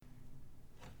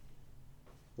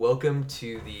Welcome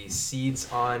to the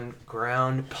Seeds on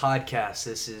Ground podcast.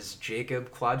 This is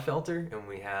Jacob Clodfelter, and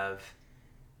we have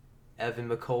Evan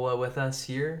McCullough with us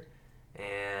here,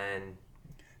 and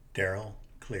Daryl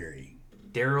Cleary.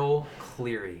 Daryl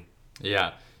Cleary.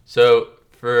 Yeah. So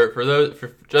for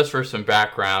some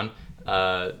background,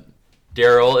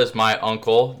 Daryl is my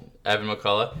uncle, Evan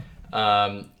McCullough,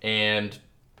 and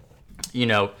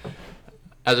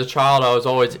as a child, I was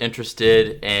always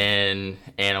interested in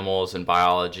animals and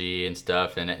biology and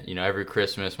stuff. And every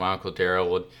Christmas, my uncle Daryl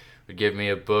would give me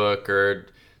a book or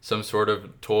some sort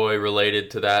of toy related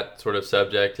to that sort of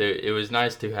subject. It was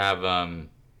nice to have.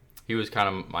 He was kind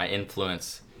of my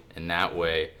influence in that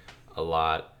way a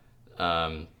lot.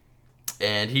 And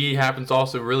he happens to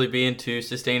also really be into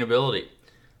sustainability.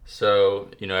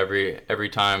 So every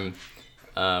time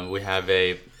we have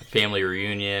a family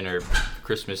reunion or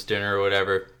Christmas dinner or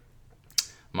whatever,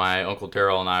 my Uncle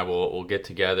Daryl and I will get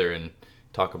together and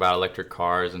talk about electric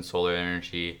cars and solar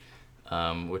energy,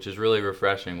 which is really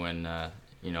refreshing when a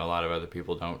lot of other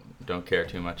people don't care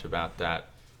too much about that.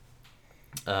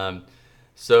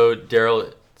 So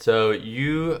Daryl,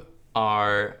 you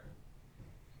are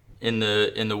in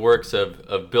the works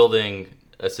of building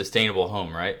a sustainable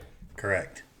home, right?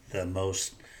 Correct. The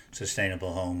most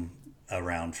sustainable home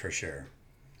around for sure.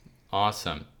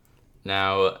 Awesome.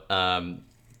 Now,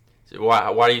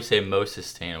 why do you say most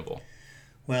sustainable?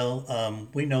 Well,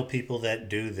 we know people that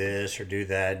do this or do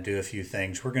that, do a few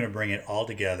things. We're going to bring it all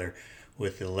together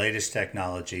with the latest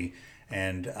technology.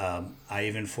 And I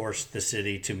even forced the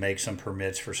city to make some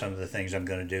permits for some of the things I'm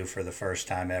going to do for the first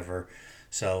time ever.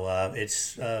 So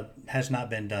it's has not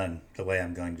been done the way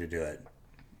I'm going to do it.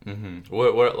 Mm-hmm.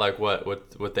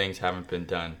 What things haven't been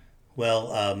done?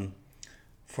 Well,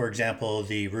 for example,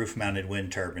 the roof-mounted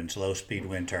wind turbines, low-speed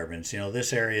wind turbines.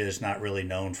 This area is not really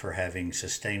known for having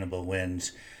sustainable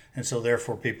winds, and so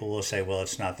therefore people will say, well,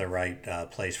 it's not the right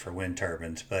place for wind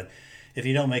turbines. But if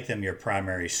you don't make them your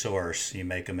primary source, you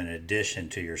make them in addition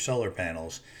to your solar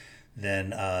panels, then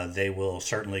they will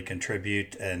certainly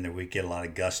contribute, and we get a lot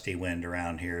of gusty wind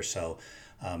around here. So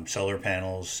solar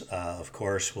panels, of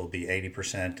course, will be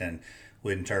 80%, and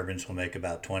wind turbines will make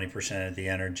about 20% of the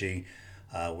energy.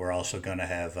 We're also going to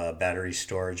have battery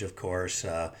storage, of course,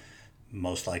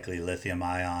 most likely lithium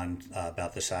ion,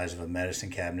 about the size of a medicine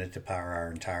cabinet to power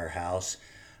our entire house.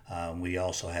 We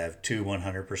also have two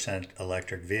 100%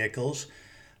 electric vehicles.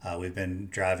 We've been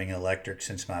driving electric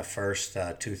since my first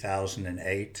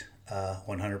 2008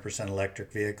 100%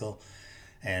 electric vehicle.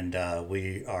 And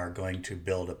we are going to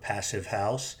build a passive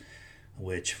house,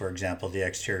 which, for example, the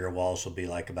exterior walls will be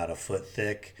like about a foot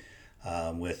thick.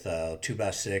 With a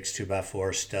 2x6,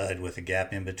 2x4 stud with a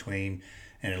gap in between,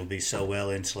 and it'll be so well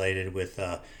insulated with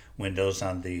windows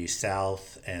on the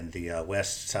south and the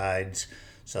west sides,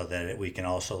 so that we can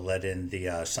also let in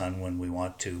the sun when we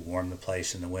want to warm the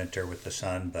place in the winter with the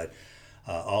sun. But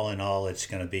all in all, it's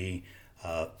going to be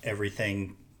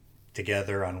everything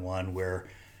together on one. We're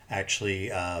actually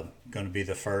going to be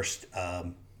the first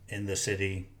in the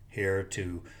city here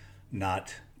to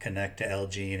not connect to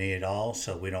LG&E at all,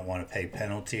 so we don't want to pay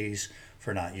penalties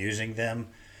for not using them.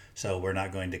 So we're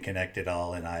not going to connect at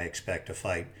all, and I expect a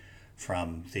fight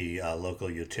from the local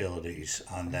utilities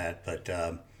on that. But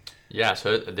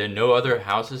so there no other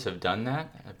houses have done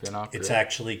that? Have been off it's grid?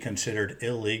 actually considered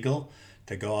illegal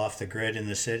to go off the grid in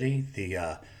the city.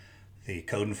 The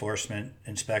code enforcement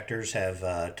inspectors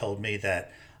have told me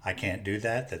that I can't do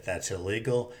that that's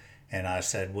illegal. And I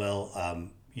said, well,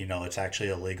 it's actually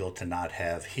illegal to not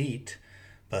have heat,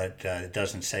 but it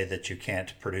doesn't say that you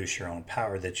can't produce your own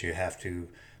power, that you have to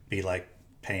be like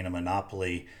paying a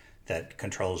monopoly that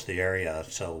controls the area.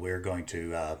 So we're going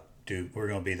to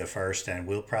be the first, and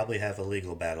we'll probably have a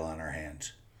legal battle on our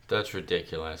hands. That's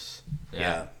ridiculous.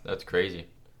 Yeah. That's crazy.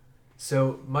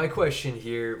 So my question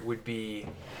here would be,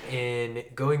 in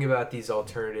going about these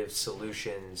alternative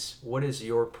solutions, what is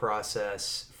your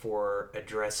process for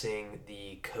addressing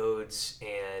the codes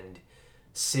and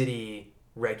city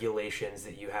regulations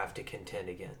that you have to contend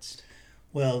against?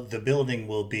 Well, the building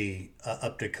will be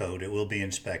up to code. It will be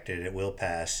inspected. It will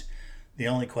pass. The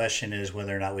only question is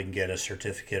whether or not we can get a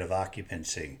certificate of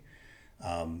occupancy,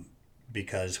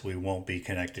 because we won't be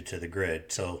connected to the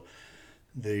grid. So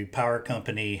the power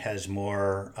company has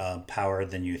more power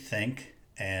than you think,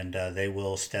 and they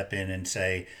will step in and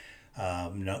say,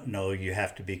 no, you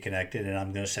have to be connected. And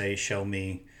I'm going to say, show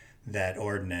me that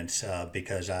ordinance,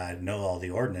 because I know all the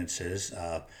ordinances.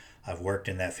 I've worked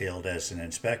in that field as an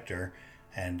inspector,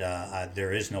 and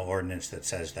there is no ordinance that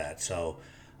says that. So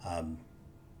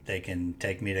they can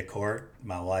take me to court.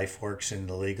 My wife works in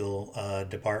the legal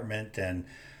department, and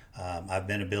I've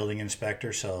been a building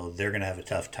inspector, so they're going to have a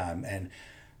tough time. And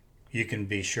you can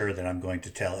be sure that I'm going to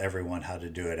tell everyone how to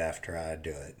do it after I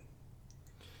do it.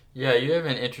 Yeah, you have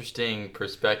an interesting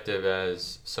perspective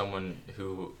as someone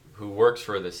who works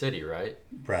for the city, right?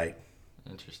 Right.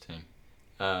 Interesting.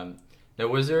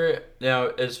 Now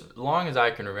as long as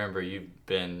I can remember, you've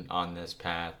been on this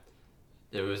path.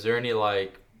 Was there any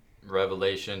like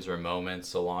revelations or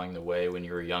moments along the way when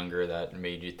you were younger that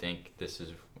made you think this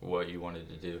is what you wanted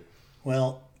to do?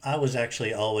 Well, I was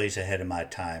actually always ahead of my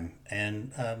time,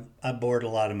 and I bored a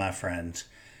lot of my friends,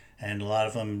 and a lot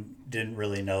of them didn't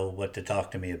really know what to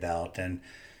talk to me about. And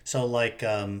so, like,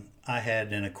 I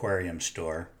had an aquarium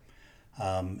store,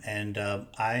 and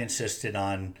I insisted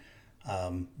on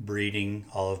breeding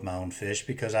all of my own fish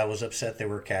because I was upset they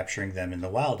were capturing them in the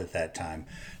wild at that time.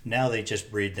 Now they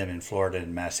just breed them in Florida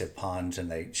in massive ponds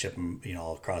and they ship them,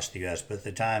 all across the U.S. But at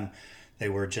the time, they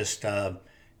were just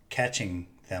catching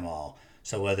them all.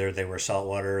 So whether they were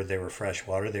saltwater or they were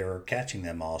freshwater, they were catching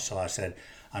them all. So I said,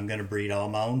 I'm going to breed all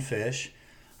my own fish.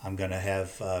 I'm going to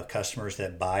have customers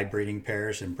that buy breeding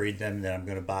pairs and breed them. Then I'm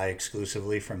going to buy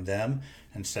exclusively from them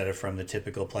instead of from the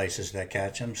typical places that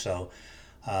catch them. So,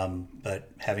 but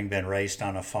having been raised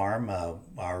on a farm, I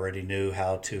already knew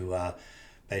how to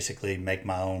basically make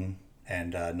my own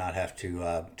and not have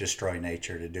to destroy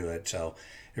nature to do it. So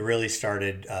it really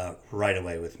started right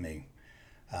away with me.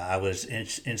 I was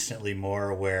instantly more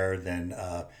aware than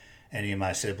any of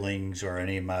my siblings or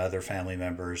any of my other family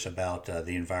members about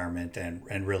the environment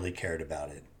and really cared about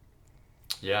it.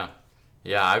 Yeah,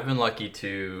 yeah. I've been lucky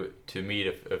to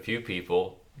meet a few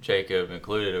people, Jacob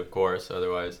included, of course.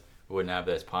 Otherwise, we wouldn't have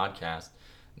this podcast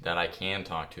that I can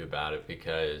talk to about it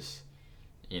because,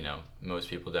 most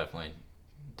people definitely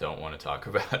don't want to talk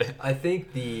about it. I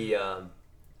think the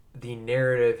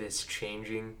narrative is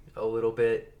changing a little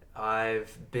bit.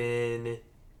 I've been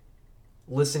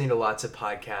listening to lots of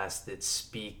podcasts that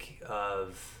speak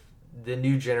of the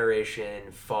new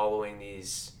generation following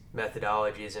these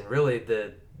methodologies, and really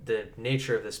the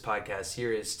nature of this podcast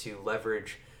here is to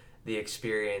leverage the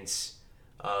experience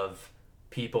of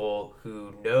people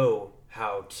who know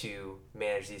how to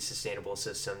manage these sustainable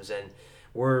systems. And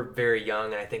we're very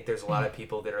young, and I think there's a lot of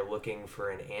people that are looking for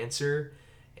an answer,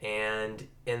 and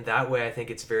in that way I think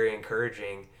it's very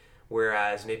encouraging.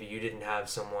 Whereas maybe you didn't have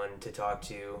someone to talk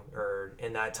to, or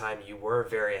in that time you were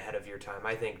very ahead of your time.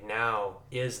 I think now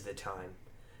is the time,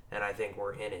 and I think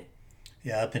we're in it.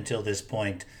 Yeah, up until this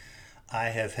point, I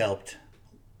have helped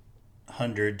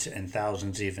hundreds and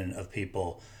thousands even of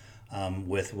people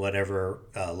with whatever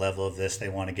level of this they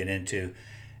want to get into.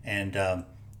 And I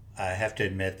have to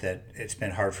admit that it's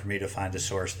been hard for me to find a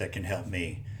source that can help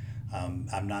me.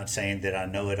 I'm not saying that I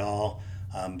know it all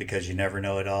because you never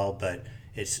know it all, but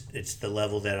it's the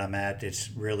level that I'm at.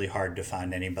 It's really hard to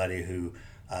find anybody who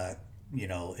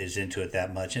is into it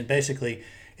that much. And basically,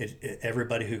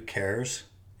 everybody who cares,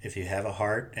 if you have a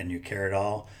heart and you care at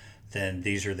all, then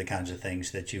these are the kinds of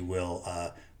things that you will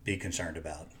be concerned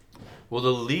about. Well, the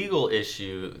legal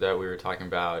issue that we were talking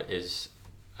about is,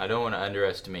 I don't want to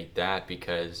underestimate that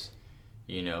because,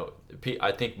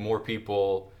 I think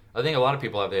a lot of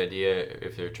people have the idea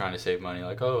if they're trying to save money,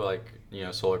 like,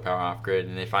 solar power off grid,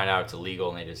 and they find out it's illegal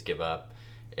and they just give up.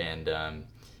 And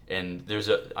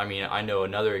I know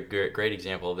another great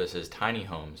example of this is tiny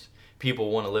homes.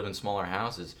 People want to live in smaller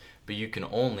houses, but you can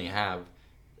only have,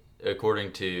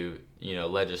 according to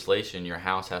legislation, your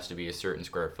house has to be a certain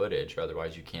square footage, or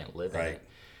otherwise you can't live in it.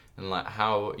 And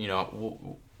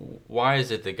why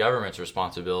is it the government's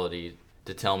responsibility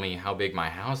to tell me how big my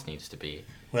house needs to be?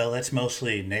 Well, that's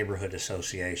mostly neighborhood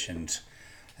associations,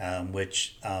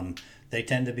 which they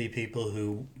tend to be people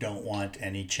who don't want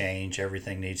any change.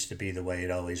 Everything needs to be the way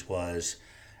it always was.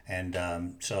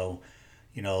 And so,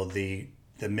 the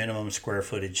minimum square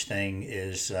footage thing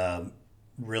is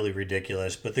really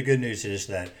ridiculous. But the good news is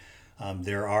that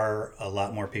there are a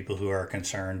lot more people who are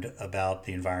concerned about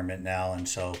the environment now. And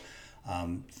so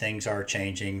things are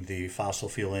changing. The fossil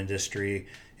fuel industry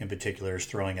in particular is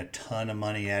throwing a ton of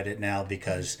money at it now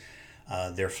because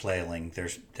they're flailing.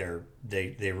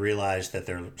 They realize that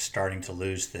they're starting to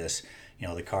lose this.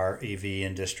 The car EV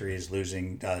industry is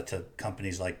losing to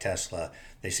companies like Tesla.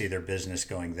 They see their business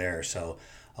going there. So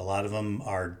a lot of them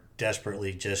are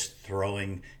desperately just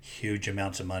throwing huge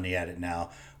amounts of money at it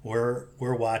now. We're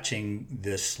watching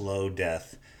this slow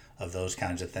death of those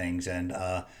kinds of things, and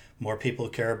more people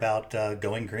care about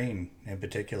going green in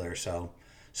particular. So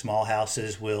small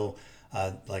houses will,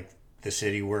 like the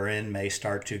city we're in, may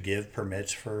start to give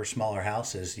permits for smaller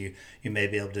houses. You may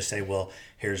be able to say, well,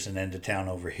 here's an end of town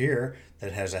over here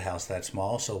that has a house that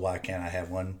small, so why can't I have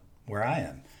one where I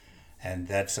am? And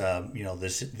that's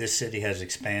this city has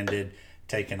expanded,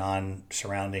 taken on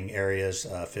surrounding areas,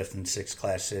 fifth and sixth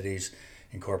class cities,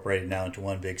 incorporated now into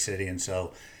one big city. And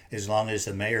so, as long as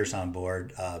the mayor's on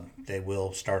board, they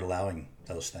will start allowing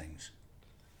those things.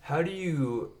 How do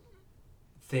you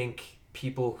think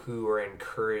people who are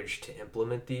encouraged to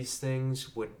implement these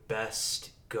things would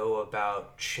best go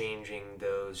about changing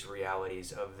those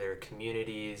realities of their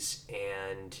communities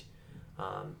and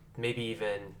maybe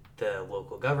even the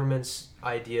local government's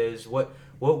ideas? What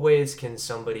ways can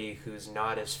somebody who's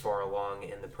not as far along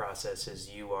in the process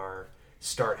as you are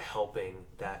start helping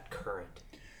that current?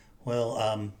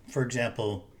 Well, for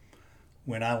example,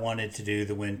 when I wanted to do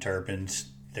the wind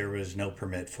turbines, there was no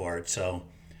permit for it. So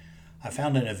I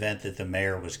found an event that the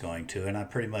mayor was going to, and I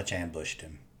pretty much ambushed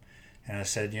him. And I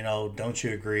said, don't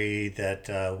you agree that,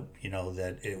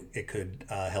 that it could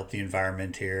help the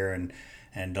environment here,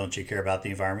 and don't you care about the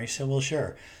environment? He said, well,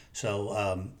 sure.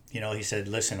 So, he said,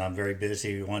 listen, I'm very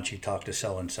busy. Why don't you talk to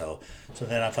so-and-so? So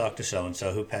then I talked to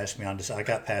so-and-so, who passed me on to, I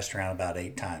got passed around about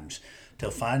 8 times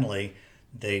till finally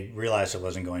they realized it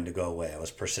wasn't going to go away. I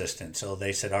was persistent. So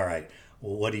they said, all right,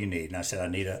 well, what do you need? And I said, I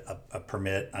need a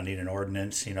permit. I need an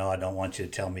ordinance. I don't want you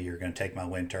to tell me you're going to take my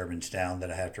wind turbines down,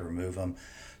 that I have to remove them.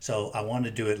 So I want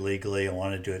to do it legally. I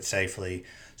want to do it safely.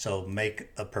 So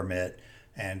make a permit,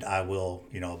 and I will,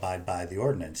 abide by the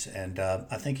ordinance. And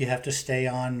I think you have to stay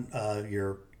on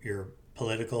your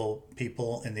political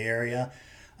people in the area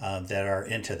that are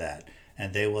into that,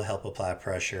 and they will help apply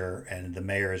pressure. And the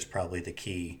mayor is probably the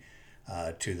key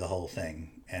to the whole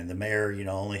thing. And the mayor,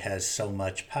 only has so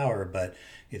much power, but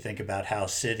you think about how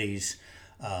cities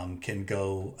can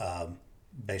go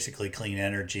basically clean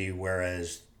energy,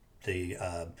 whereas the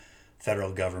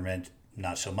federal government,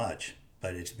 not so much,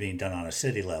 but it's being done on a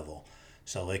city level.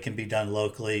 So it can be done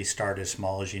locally. Start as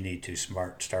small as you need to.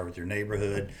 Start with your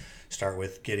neighborhood, start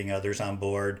with getting others on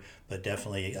board, but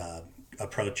definitely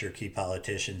approach your key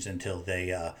politicians until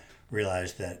they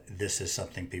realize that this is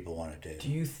something people want to do. Do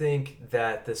you think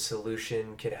that the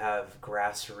solution could have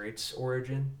grassroots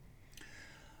origin?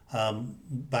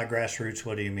 By grassroots,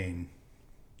 what do you mean?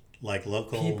 Like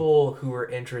local people who are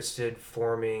interested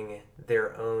forming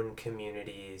their own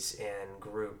communities and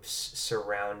groups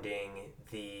surrounding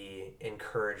the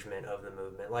encouragement of the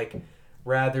movement. Like,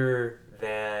 rather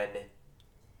than,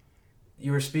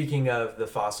 you were speaking of the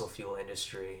fossil fuel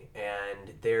industry,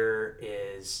 and there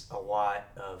is a lot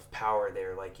of power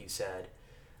there, like you said.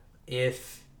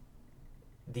 If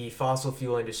the fossil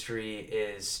fuel industry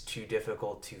is too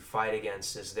difficult to fight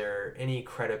against, is there any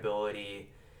credibility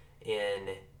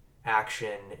in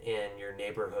action in your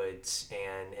neighborhoods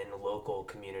and in local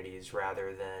communities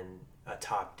rather than a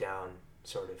top-down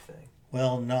sort of thing?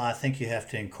 Well, no, I think you have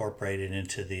to incorporate it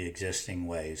into the existing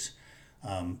ways.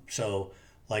 So,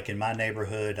 like in my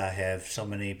neighborhood, I have so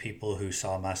many people who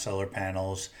saw my solar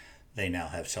panels. They now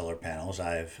have solar panels.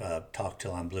 I've talked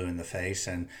till I'm blue in the face,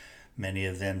 and many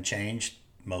of them changed.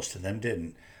 Most of them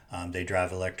didn't. They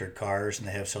drive electric cars and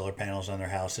they have solar panels on their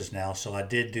houses now. So I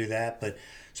did do that, but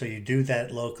so you do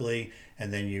that locally,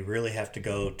 and then you really have to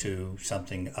go to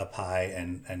something up high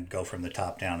and go from the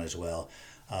top down as well.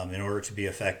 In order to be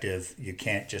effective, you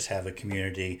can't just have a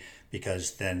community,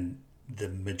 because then the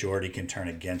majority can turn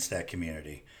against that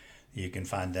community. You can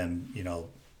find them,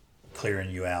 clearing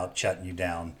you out, shutting you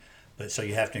down. But so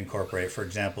you have to incorporate. For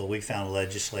example, we found a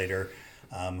legislator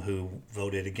who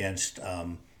voted against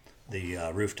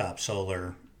the rooftop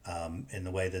solar in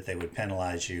the way that they would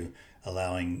penalize you,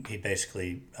 he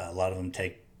basically, a lot of them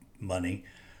take money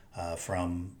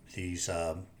from these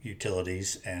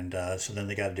utilities, and so then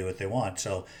they got to do what they want.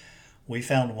 So we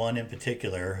found one in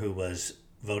particular who was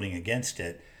voting against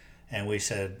it, and we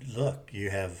said, look,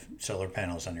 you have solar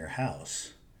panels on your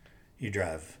house. You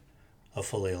drive a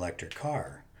fully electric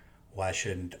car. Why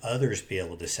shouldn't others be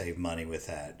able to save money with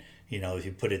that? If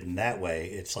you put it in that way,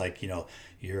 it's like,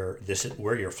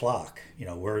 we're your flock.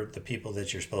 We're the people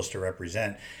that you're supposed to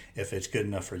represent. If it's good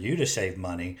enough for you to save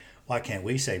money, why can't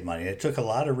we save money? It took a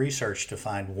lot of research to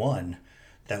find one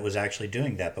that was actually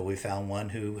doing that, but we found one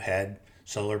who had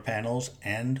solar panels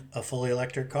and a fully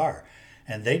electric car.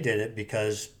 And they did it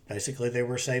because basically they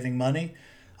were saving money.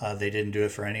 They didn't do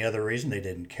it for any other reason. They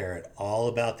didn't care at all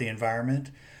about the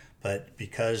environment. But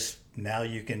because now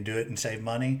you can do it and save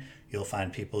money, you'll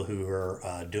find people who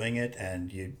are doing it,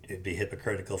 and it'd be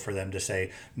hypocritical for them to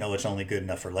say, no, it's only good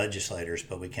enough for legislators,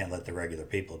 but we can't let the regular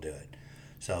people do it.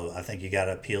 So I think you got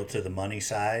to appeal to the money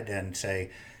side and say,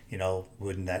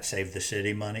 wouldn't that save the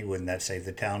city money? Wouldn't that save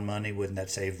the town money? Wouldn't that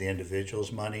save the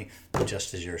individual's money,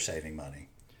 just as you're saving money?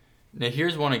 Now,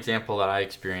 here's one example that I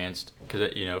experienced,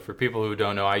 because, for people who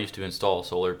don't know, I used to install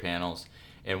solar panels,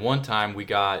 And one time we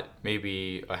got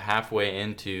maybe a halfway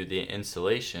into the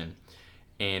installation,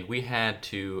 and we had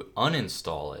to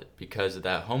uninstall it because of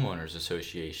that homeowners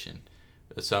association.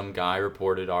 Some guy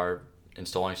reported our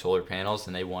installing solar panels,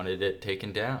 and they wanted it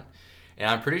taken down. And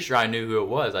I'm pretty sure I knew who it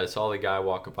was. I saw the guy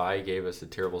walk by. He gave us a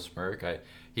terrible smirk.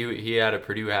 He had a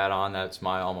Purdue hat on. That's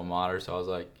my alma mater. So I was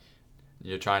like,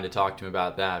 trying to talk to him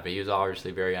about that. But he was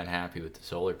obviously very unhappy with the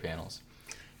solar panels.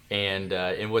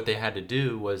 And what they had to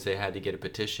do was they had to get a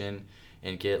petition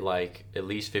and get like at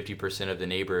least 50% of the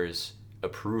neighbors'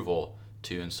 approval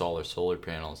to install their solar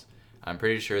panels. I'm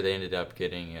pretty sure they ended up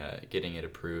getting it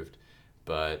approved,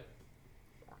 but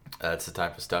that's the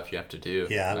type of stuff you have to do.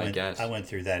 Yeah, I went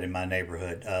through that in my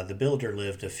neighborhood. The builder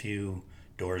lived a few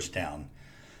doors down,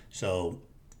 so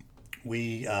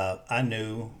I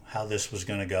knew how this was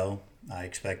going to go. I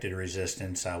expected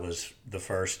resistance. I was the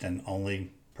first and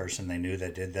only person they knew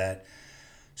that did that.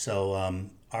 So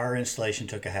our installation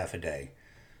took a half a day.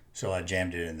 So I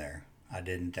jammed it in there. I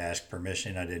didn't ask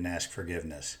permission. I didn't ask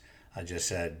forgiveness. I just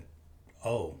said,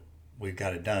 oh, we've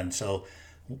got it done. So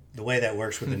the way that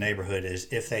works with the neighborhood is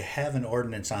if they have an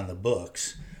ordinance on the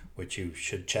books, which you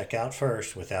should check out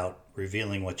first without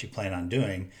revealing what you plan on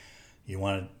doing, you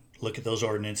want to look at those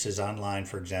ordinances online,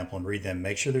 for example, and read them.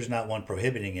 Make sure there's not one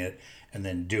prohibiting it, and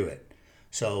then do it.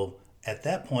 So at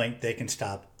that point, they can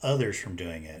stop others from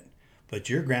doing it. But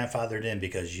you're grandfathered in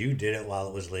because you did it while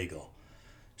it was legal.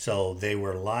 So they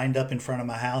were lined up in front of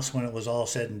my house when it was all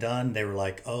said and done. They were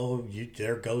like, oh,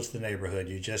 there goes the neighborhood.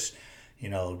 You just,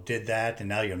 did that, and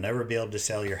now you'll never be able to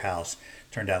sell your house.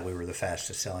 Turned out we were the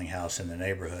fastest selling house in the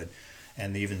neighborhood.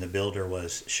 And even the builder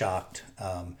was shocked.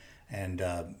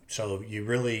 So you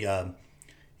really,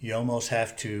 you almost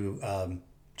have to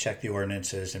check the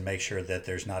ordinances and make sure that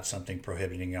there's not something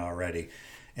prohibiting it already.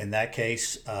 In that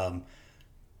case,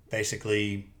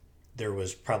 basically, there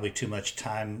was probably too much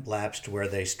time lapsed where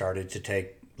they started to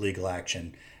take legal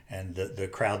action, and the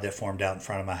crowd that formed out in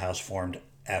front of my house formed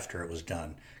after it was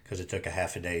done because it took a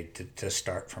half a day to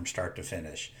start from start to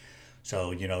finish.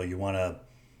 So you want to,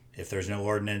 if there's no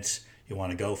ordinance, you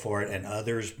want to go for it, and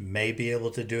others may be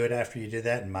able to do it after you did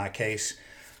that. In my case,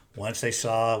 once they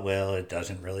saw, well, it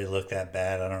doesn't really look that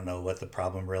bad, I don't know what the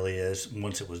problem really is,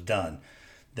 once it was done,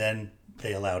 then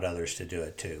they allowed others to do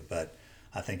it too. But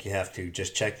I think you have to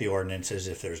just check the ordinances.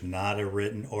 If there's not a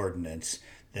written ordinance,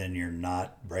 then you're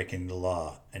not breaking the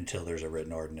law until there's a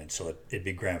written ordinance. So it'd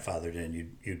be grandfathered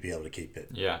in. You'd be able to keep it.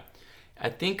 Yeah. I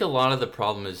think a lot of the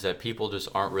problem is that people just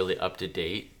aren't really up to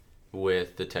date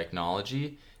with the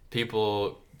technology.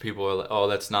 People are like, oh,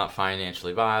 that's not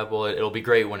financially viable. It'll be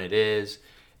great when it is.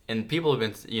 And people have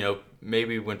been,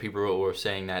 maybe when people were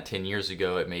saying that 10 years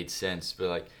ago, it made sense. But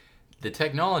like, the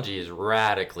technology is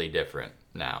radically different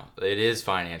now. It is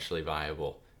financially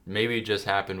viable. Maybe it just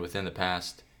happened within the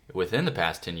past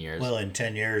 10 years. Well, in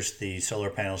 10 years, the solar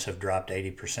panels have dropped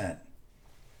 80%.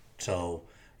 So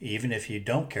even if you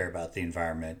don't care about the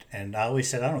environment, and I always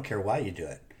said, I don't care why you do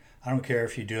it. I don't care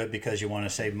if you do it because you want to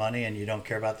save money and you don't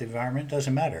care about the environment. It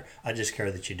doesn't matter. I just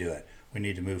care that you do it. We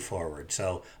need to move forward.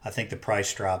 So I think the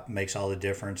price drop makes all the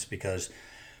difference because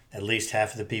at least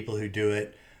half of the people who do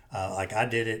it, like I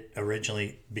did it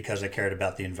originally because I cared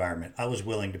about the environment. I was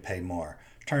willing to pay more.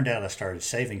 Turned out I started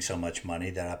saving so much money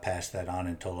that I passed that on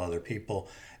and told other people.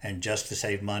 And just to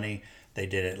save money, they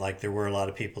did it. Like there were a lot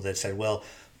of people that said, well,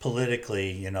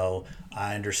 politically,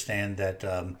 I understand that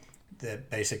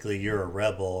that basically you're a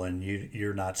rebel and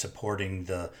you're not supporting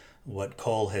what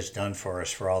coal has done for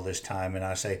us for all this time. And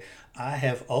I say, I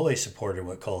have always supported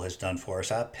what coal has done for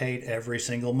us. I paid every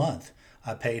single month.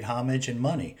 I paid homage and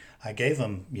money. I gave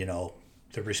them,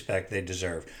 the respect they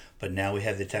deserve. But now we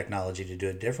have the technology to do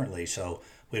it differently, so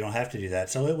we don't have to do that.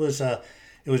 So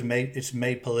it's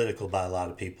made political by a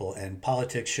lot of people, and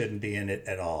politics shouldn't be in it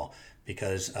at all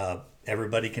because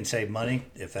everybody can save money.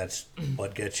 If that's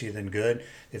what gets you, then good.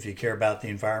 If you care about the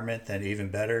environment, then even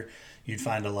better. You'd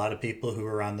find a lot of people who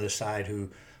are on the side who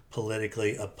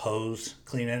politically oppose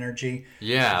clean energy.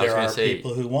 Yeah, there are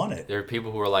people who want it. There are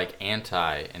people who are like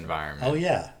anti-environment. Oh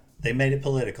yeah, they made it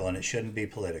political, and it shouldn't be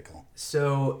political.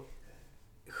 So,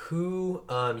 who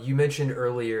you mentioned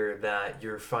earlier that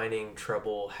you're finding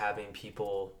trouble having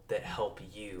people that help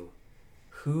you.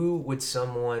 Who would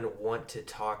someone want to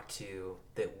talk to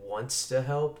that wants to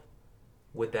help?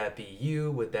 Would that be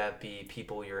you? Would that be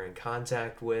people you're in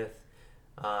contact with?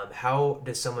 How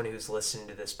does someone who's listening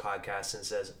to this podcast and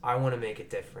says, I want to make a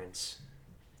difference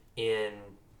in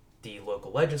the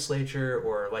local legislature,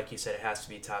 or like you said, it has to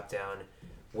be top down,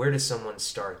 where does someone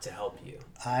start to help you?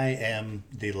 I am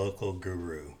the local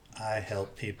guru. I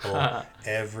help people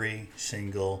every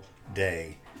single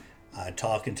day I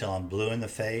talk until I'm blue in the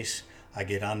face. I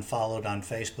get unfollowed on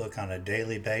Facebook on a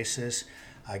daily basis.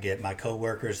 I get my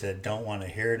coworkers that don't want to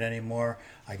hear it anymore.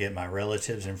 I get my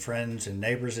relatives and friends and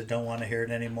neighbors that don't want to hear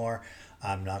it anymore.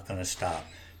 I'm not going to stop.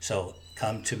 So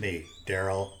come to me,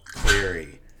 Daryl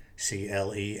Cleary,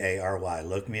 Cleary.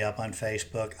 Look me up on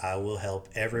Facebook. I will help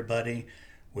everybody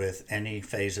with any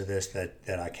phase of this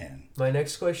that I can. My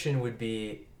next question would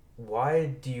be, why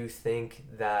do you think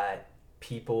that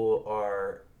people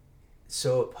are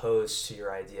so opposed to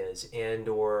your ideas, and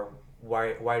or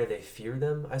why do they fear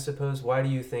them, I suppose? Why do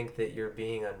you think that you're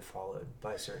being unfollowed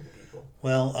by certain people?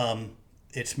 Well,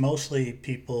 it's mostly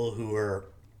people who are,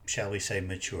 shall we say,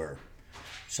 mature.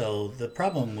 So the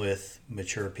problem with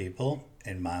mature people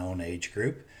in my own age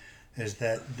group is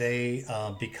that they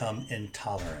become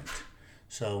intolerant.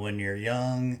 So when you're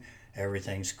young,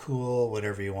 everything's cool,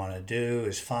 whatever you want to do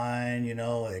is fine,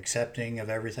 accepting of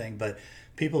everything, but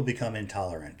people become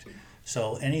intolerant.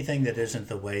 So anything that isn't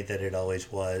the way that it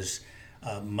always was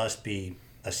must be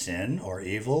a sin or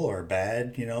evil or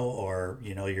bad, or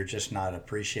you're just not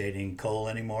appreciating coal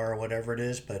anymore or whatever it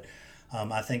is. But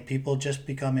I think people just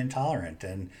become intolerant,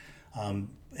 and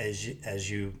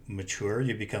as you mature,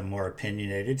 you become more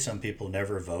opinionated. Some people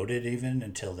never voted even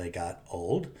until they got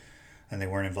old, and they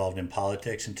weren't involved in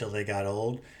politics until they got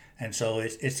old, and so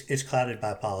it's clouded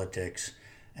by politics,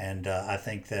 and I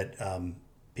think that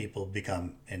people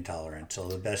become intolerant. So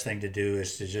the best thing to do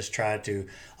is to just try to,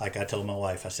 like I told my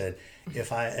wife, I said, if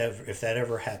that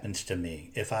ever happens to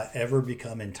me, if I ever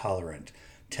become intolerant,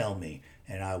 tell me,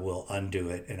 and I will undo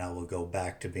it, and I will go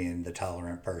back to being the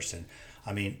tolerant person.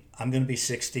 I mean, I'm going to be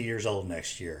 60 years old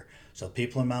next year. So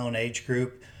people in my own age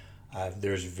group,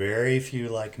 there's very few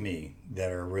like me that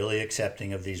are really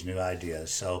accepting of these new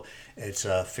ideas. So it's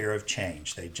a fear of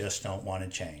change. They just don't want to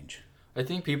change. I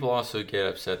think people also get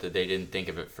upset that they didn't think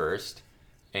of it first,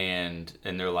 and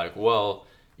they're like, well,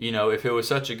 if it was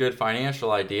such a good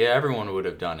financial idea, everyone would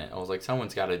have done it. I was like,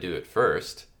 someone's got to do it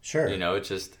first. Sure. It's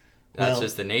just that's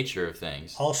just the nature of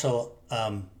things. Also,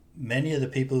 many of the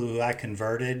people who I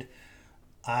converted,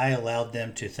 I allowed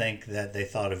them to think that they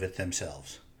thought of it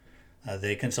themselves.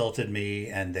 They consulted me,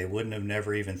 and they wouldn't have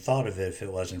never even thought of it if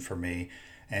it wasn't for me.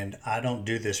 And I don't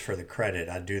do this for the credit.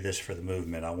 I do this for the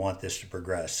movement. I want this to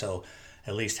progress. So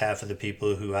at least half of the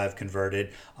people who I've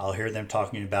converted, I'll hear them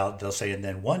talking about, they'll say, and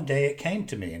then one day it came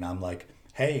to me. And I'm like,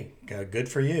 hey, good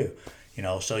for you.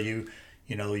 So you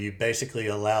basically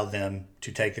allow them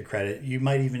to take the credit. You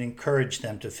might even encourage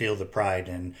them to feel the pride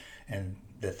and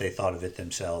that they thought of it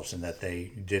themselves and that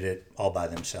they did it all by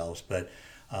themselves. But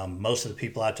most of the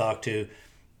people I talk to,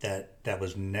 that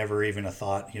was never even a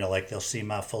thought. Like they'll see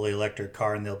my fully electric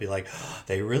car and they'll be like, oh,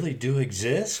 they really do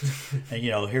exist? And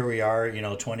here we are,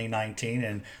 2019,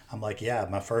 and I'm like, yeah,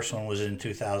 my first one was in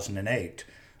 2008,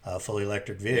 fully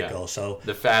electric vehicle. Yeah. So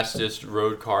the fastest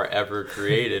road car ever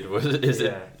created is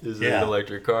an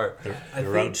electric car. The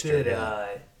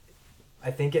Roadster.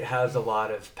 I think it has a lot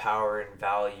of power and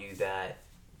value that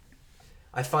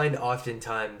I find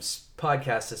oftentimes,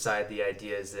 podcast aside, the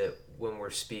idea is that when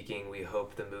we're speaking, we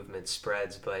hope the movement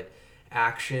spreads, but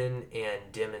action and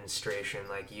demonstration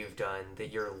like you've done,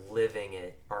 that you're living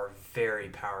it, are very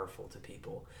powerful to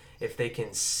people. If they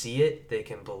can see it, they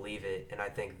can believe it, and I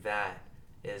think that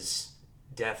is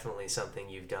definitely something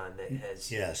you've done that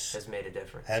has made a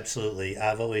difference. Absolutely.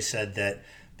 I've always said that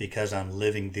because I'm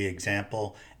living the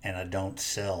example, and I don't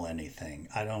sell anything.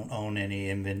 I don't own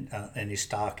any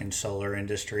stock in solar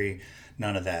industry,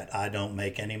 none of that. I don't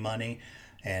make any money.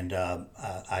 And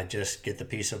I just get the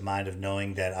peace of mind of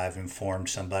knowing that I've informed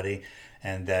somebody,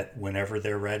 and that whenever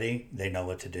they're ready, they know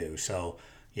what to do. So,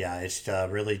 yeah, it's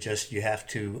really just, you have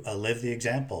to live the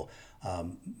example.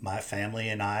 My family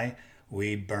and I,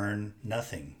 we burn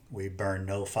nothing. We burn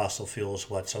no fossil fuels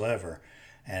whatsoever.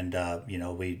 And,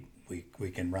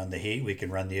 we can run the heat, we can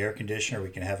run the air conditioner, we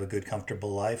can have a good,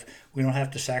 comfortable life. We don't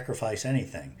have to sacrifice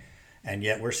anything. And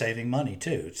yet we're saving money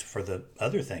too. It's for the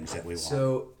other things that we want.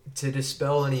 So to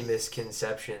dispel any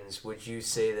misconceptions, would you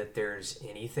say that there's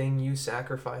anything you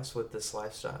sacrifice with this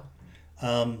lifestyle?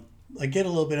 I get a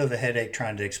little bit of a headache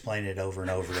trying to explain it over and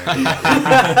over again.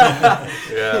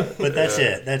 But that's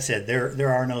it. That's it. There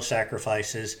are no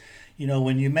sacrifices.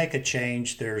 When you make a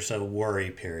change, there's a worry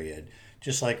period.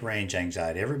 Just like range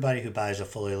anxiety. Everybody who buys a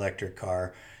fully electric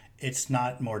car, it's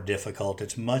not more difficult.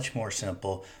 It's much more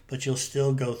simple, but you'll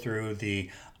still go through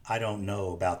I don't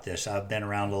know about this. I've been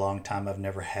around a long time. I've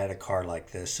never had a car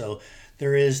like this. So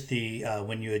there is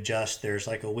when you adjust, there's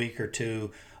like a week or two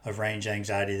of range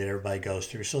anxiety that everybody goes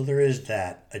through. So there is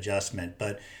that adjustment,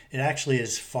 but it actually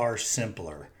is far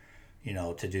simpler,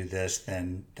 to do this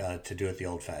than to do it the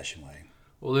old-fashioned way.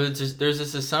 Well, there's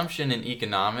this assumption in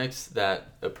economics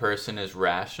that a person is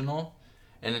rational,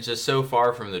 and it's just so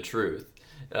far from the truth,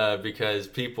 because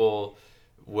people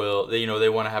they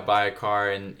want to buy a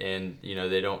car, and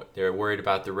they're worried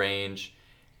about the range,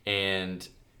 and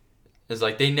it's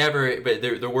like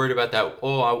they're worried about that.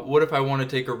 Oh, what if I want to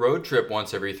take a road trip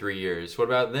once every 3 years? What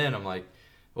about then? I'm like,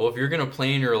 well, if you're gonna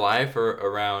plan your life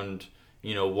around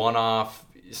one-off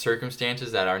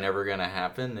circumstances that are never gonna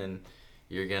happen, then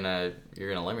you're gonna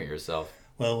limit yourself.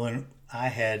 Well, when I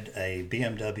had a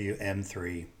BMW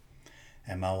M3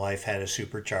 and my wife had a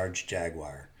supercharged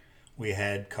Jaguar, we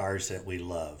had cars that we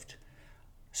loved.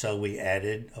 So we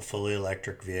added a fully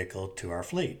electric vehicle to our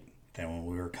fleet. Then when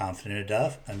we were confident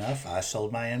enough, I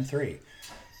sold my M3.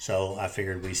 So I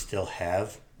figured we still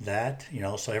have that,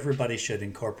 so everybody should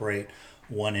incorporate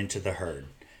one into the herd.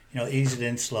 Ease it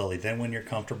in slowly. Then when you're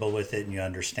comfortable with it and you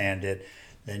understand it,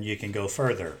 then you can go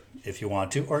further if you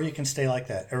want to, or you can stay like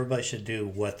that. Everybody should do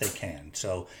what they can.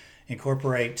 So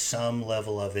incorporate some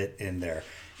level of it in there.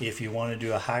 If you want to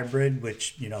do a hybrid,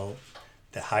 which,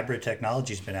 the hybrid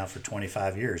technology has been out for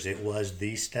 25 years. It was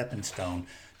the stepping stone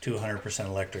to 100%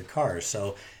 electric cars.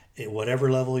 So at whatever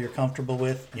level you're comfortable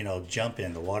with, jump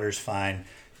in. The water's fine.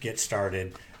 Get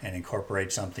started and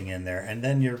incorporate something in there. And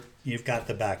then you've got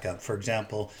the backup. For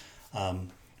example,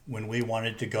 when we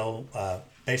wanted to go,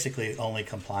 basically only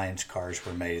compliance cars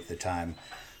were made at the time.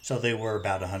 So they were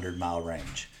about 100-mile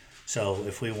range. So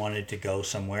if we wanted to go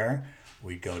somewhere,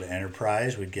 we'd go to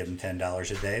Enterprise, we'd give them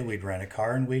 $10 a day, we'd rent a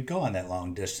car, and we'd go on that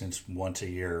long distance once a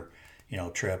year,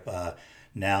 trip.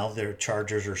 Now their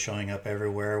chargers are showing up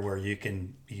everywhere where you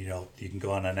can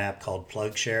go on an app called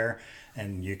PlugShare,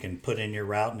 and you can put in your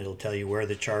route and it'll tell you where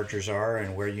the chargers are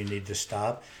and where you need to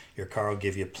stop. Your car will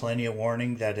give you plenty of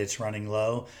warning that it's running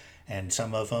low, and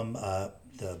some of them,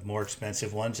 the more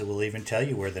expensive ones, it will even tell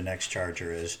you where the next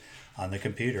charger is on the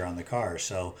computer on the car.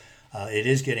 So it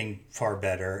is getting far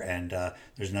better, and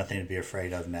there's nothing to be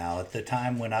afraid of now. At the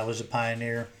time when I was a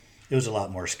pioneer, it was a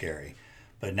lot more scary,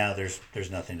 but now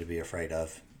there's nothing to be afraid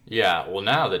of. Yeah, well,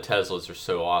 now the Teslas are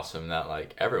so awesome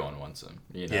that everyone wants them,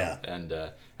 Yeah. And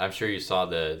I'm sure you saw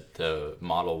the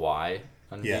Model Y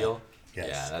unveil. Yeah. Yes.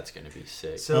 Yeah, that's going to be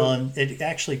sick. So it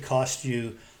actually costs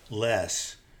you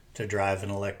less to drive an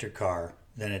electric car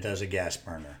than it does a gas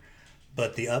burner,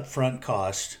 but the upfront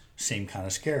costs seem kind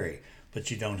of scary. But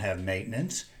you don't have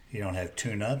maintenance, you don't have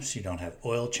tune-ups, you don't have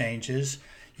oil changes,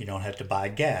 you don't have to buy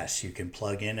gas. You can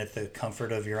plug in at the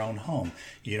comfort of your own home.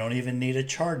 You don't even need a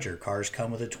charger. Cars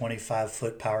come with a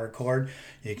 25-foot power cord.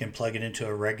 You can plug it into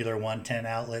a regular 110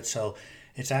 outlet. So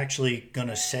it's actually going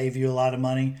to save you a lot of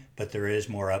money, but there is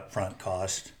more upfront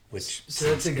cost. So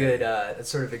that's a good, that's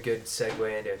sort of a good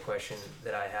segue into a question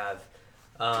that I have.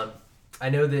 I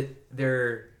know that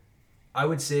I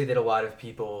would say that a lot of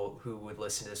people who would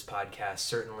listen to this podcast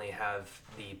certainly have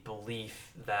the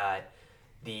belief that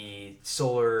the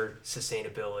solar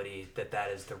sustainability, that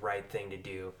is the right thing to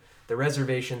do. The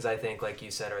reservations, I think, like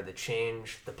you said, are the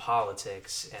change, the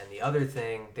politics, and the other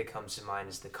thing that comes to mind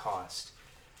is the cost.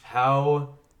 How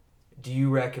do you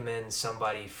recommend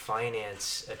somebody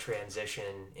finance a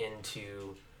transition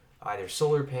into either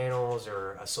solar panels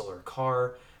or a solar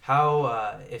car?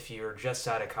 How, if you're just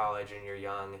out of college and you're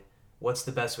young, what's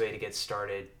the best way to get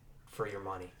started for your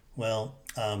money? Well,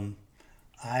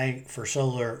 for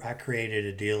solar, I created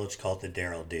a deal. It's called the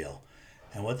Daryl deal.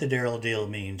 And what the Daryl deal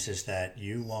means is that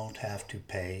you won't have to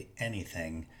pay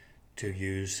anything to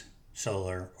use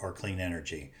solar or clean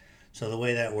energy. So the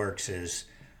way that works is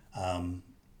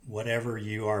whatever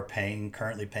you are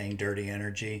currently paying dirty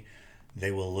energy,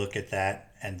 they will look at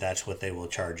that, and that's what they will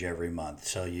charge every month.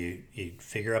 So you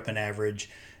figure up an average.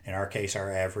 In our case,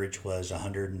 our average was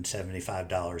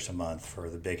 $175 a month for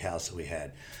the big house that we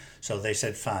had. So they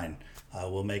said, fine,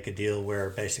 we'll make a deal where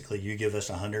basically you give us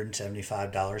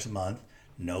 $175 a month,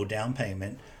 no down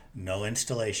payment, no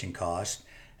installation cost,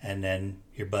 and then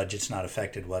your budget's not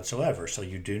affected whatsoever. So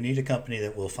you do need a company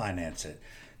that will finance it.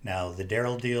 Now, the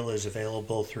Daryl deal is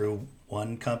available through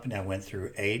one company. I went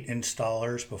through 8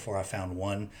 installers before I found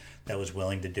one that was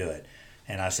willing to do it.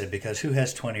 And I said, because who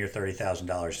has $20,000 or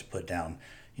 $30,000 to put down,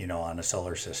 on a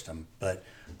solar system? But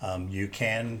you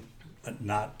can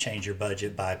not change your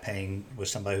budget by paying with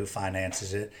somebody who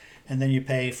finances it. And then you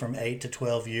pay from 8 to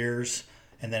 12 years,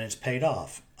 and then it's paid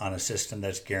off on a system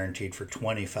that's guaranteed for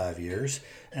 25 years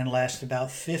and lasts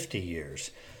about 50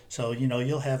 years. So,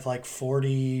 you'll have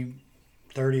 30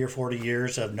 or 40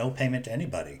 years of no payment to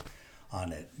anybody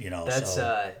on it, That's,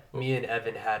 me and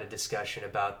Evan had a discussion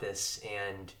about this,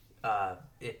 and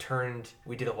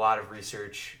we did a lot of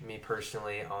research, me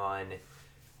personally, on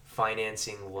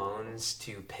financing loans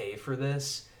to pay for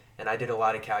this. And I did a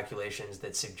lot of calculations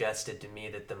that suggested to me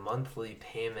that the monthly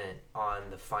payment on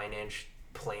the finance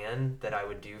plan that I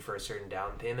would do for a certain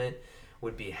down payment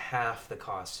would be half the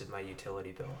cost of my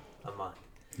utility bill a month.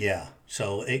 Yeah.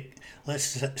 So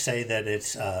let's say that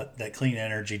it's that clean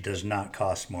energy does not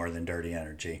cost more than dirty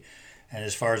energy. And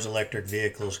as far as electric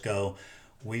vehicles go,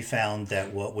 we found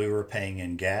that what we were paying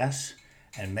in gas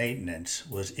and maintenance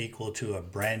was equal to a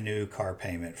brand new car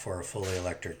payment for a fully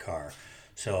electric car.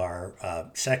 So our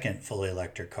second fully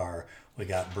electric car, we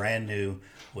got brand new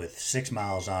with 6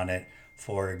 miles on it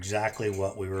for exactly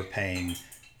what we were paying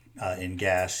in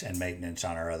gas and maintenance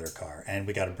on our other car. And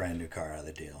we got a brand new car out of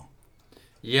the deal.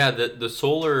 Yeah, the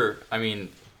solar, I mean,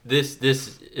 this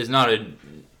is not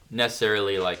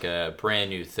necessarily like a brand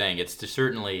new thing. It's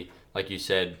certainly, like you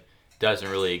said, doesn't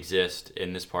really exist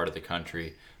in this part of the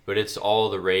country, but it's all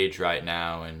the rage right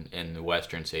now in the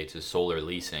western states is solar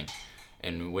leasing.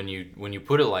 And when you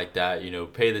put it like that,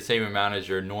 pay the same amount as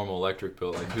your normal electric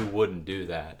bill, like who wouldn't do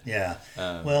that? Yeah.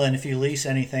 Well, and if you lease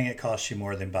anything, it costs you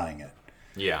more than buying it.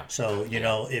 Yeah. So,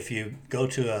 if you go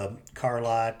to a car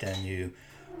lot and you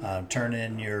turn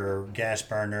in your gas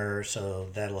burner, so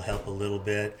that'll help a little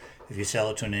bit. If you sell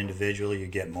it to an individual, you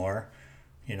get more,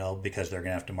 because they're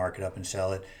going to have to mark it up and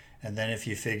sell it. And then if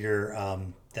you figure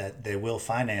that they will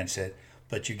finance it,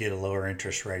 but you get a lower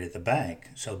interest rate at the bank,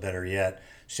 so better yet,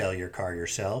 sell your car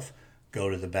yourself, go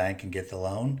to the bank and get the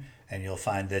loan, and you'll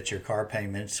find that your car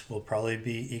payments will probably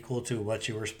be equal to what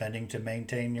you were spending to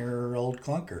maintain your old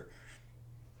clunker.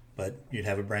 But you'd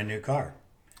have a brand new car.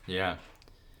 Yeah.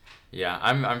 Yeah,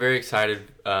 I'm very excited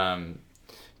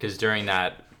because during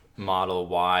that Model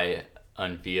Y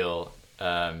unveil,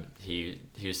 he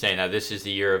was saying that this is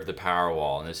the year of the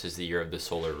Powerwall and this is the year of the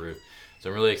solar roof. So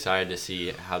I'm really excited to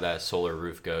see how that solar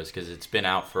roof goes because it's been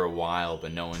out for a while,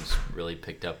 but no one's really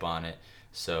picked up on it.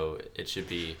 So it should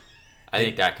be, I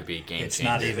think that could be a game changer. It's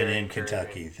not even in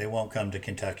Kentucky. They won't come to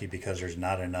Kentucky because there's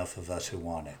not enough of us who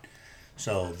want it.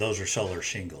 So those are solar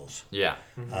shingles. Yeah.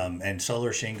 And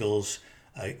solar shingles,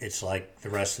 it's like the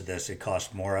rest of this. It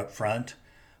costs more up front,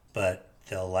 but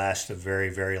they'll last a very,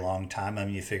 very long time. I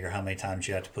mean, you figure how many times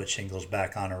you have to put shingles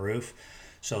back on a roof.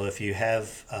 So if you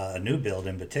have a new build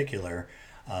in particular,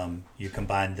 you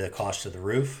combine the cost of the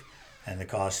roof and the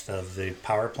cost of the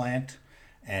power plant,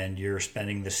 and you're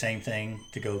spending the same thing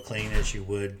to go clean as you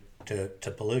would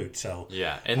to pollute. So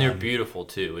yeah, and they're beautiful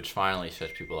too, which finally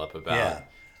sets people up about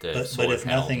the solar but if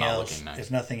panels nothing not else, looking nice.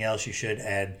 if nothing else, you should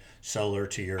add solar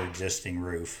to your existing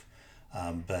roof.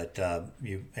 But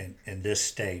you in this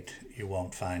state, you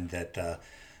won't find that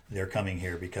they're coming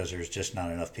here because there's just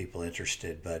not enough people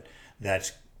interested. But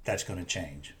that's going to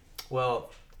change.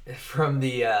 Well, from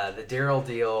the Daryl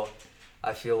deal,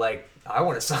 I feel like I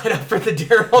want to sign up for the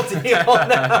Daryl deal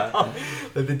now.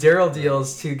 But the Daryl deal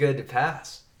is too good to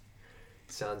pass.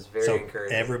 Sounds very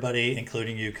encouraging. Everybody,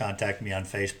 including you, contact me on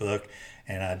Facebook,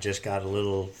 and I just got a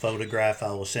little photograph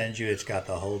I will send you. It's got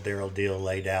the whole Daryl deal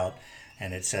laid out,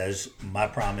 and it says, my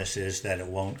promise is that it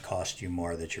won't cost you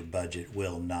more, that your budget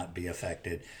will not be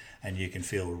affected, and you can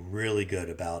feel really good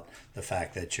about the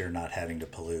fact that you're not having to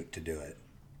pollute to do it.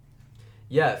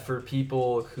 Yeah, for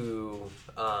people who,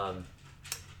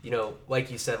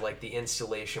 like you said, like the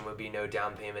installation would be no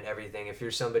down payment, everything. If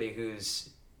you're somebody who's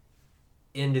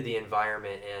into the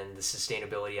environment and the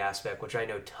sustainability aspect, which I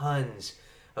know tons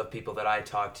of people that I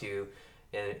talk to,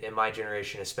 in my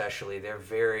generation especially, they're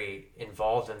very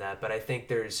involved in that. But I think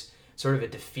there's sort of a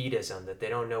defeatism that they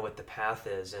don't know what the path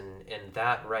is, and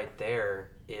that right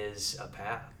there is a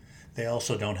path. They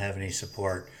also don't have any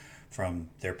support from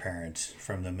their parents,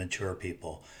 from the mature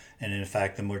people. And in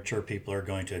fact, the mature people are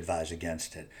going to advise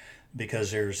against it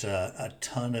because there's a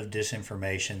ton of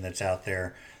disinformation that's out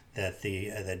there that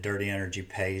that dirty energy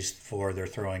pays for. They're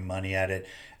throwing money at it,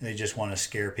 and they just want to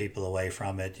scare people away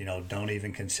from it. Don't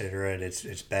even consider it.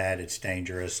 It's bad. It's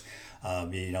dangerous.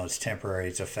 It's temporary.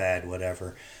 It's a fad.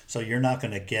 Whatever. So you're not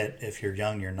going to get, if you're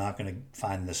young, you're not going to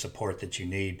find the support that you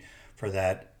need for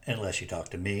that unless you talk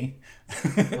to me.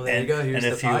 Well, there you go. Here's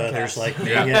and the a few podcast. Others like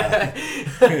me. Yeah.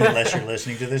 Unless you're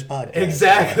listening to this podcast.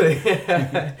 Exactly.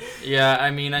 Yeah,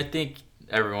 I mean, I think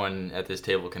everyone at this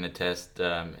table can attest,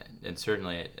 and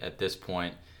certainly at this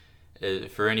point,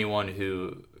 for anyone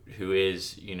who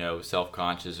is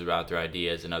self-conscious about their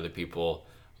ideas and other people,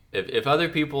 if other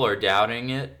people are doubting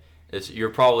it,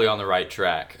 you're probably on the right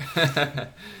track.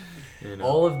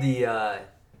 All of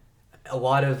a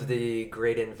lot of the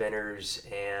great inventors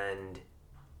and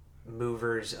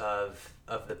movers of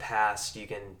the past, you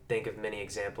can think of many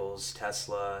examples: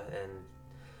 Tesla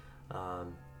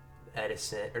and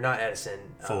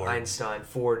Ford. Einstein,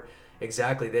 Ford.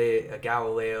 Exactly.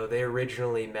 Galileo. They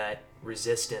originally met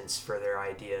resistance for their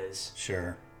ideas.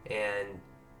 Sure. And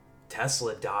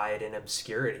Tesla died in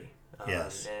obscurity,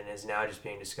 Yes. and is now just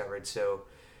being discovered. So,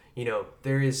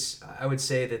 I would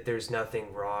say that there's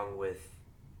nothing wrong with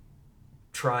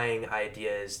trying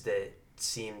ideas that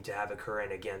seem to have a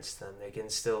current against them. They can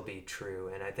still be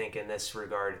true. And I think in this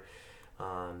regard,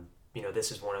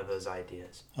 this is one of those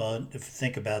ideas. Well, if you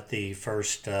think about the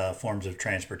first forms of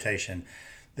transportation,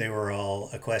 they were all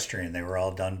equestrian. They were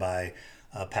all done by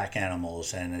pack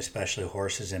animals, and especially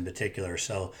horses in particular.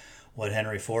 So what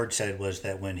Henry Ford said was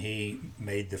that when he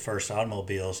made the first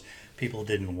automobiles, people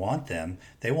didn't want them.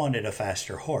 They wanted a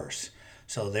faster horse.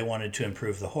 So they wanted to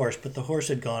improve the horse, but the horse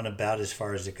had gone about as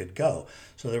far as it could go.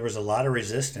 So there was a lot of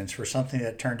resistance for something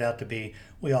that turned out to be,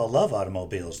 we all love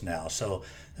automobiles now. So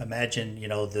imagine,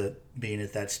 being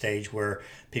at that stage where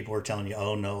people were telling you,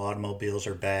 oh no, automobiles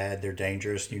are bad, they're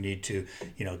dangerous, you need to,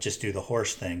 just do the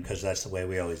horse thing because that's the way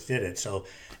we always did it. So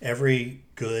every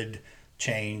good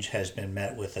change has been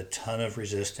met with a ton of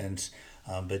resistance,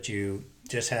 but you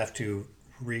just have to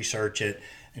research it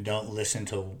and don't listen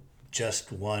to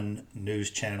just one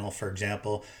news channel. For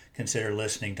example, consider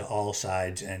listening to all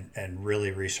sides and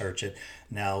really research it.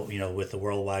 Now, with the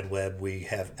World Wide Web, we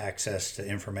have access to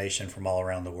information from all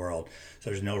around the world. So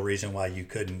there's no reason why you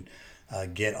couldn't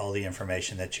get all the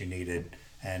information that you needed,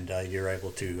 and you're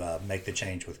able to make the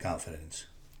change with confidence.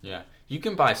 Yeah. You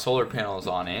can buy solar panels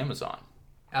on Amazon.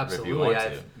 Absolutely.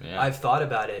 I've thought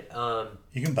about it.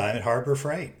 You can buy them at Harbor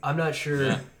Freight. I'm not sure.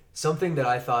 Yeah. Something that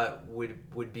I thought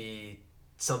would be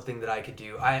something that I could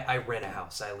do. I rent a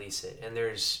house, I lease it, and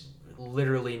there's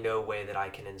literally no way that I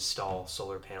can install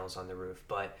solar panels on the roof.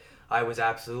 But I was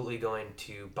absolutely going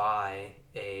to buy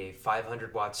a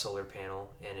 500 watt solar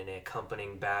panel and an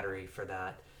accompanying battery for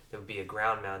that. That would be a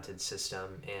ground mounted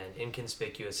system and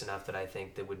inconspicuous enough that I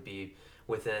think that would be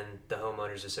within the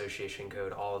homeowners association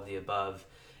code, all of the above.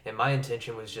 And my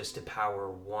intention was just to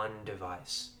power one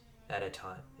device at a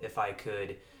time. If I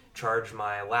could charge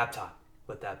my laptop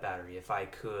with that battery, if I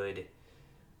could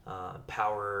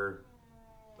power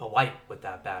a light with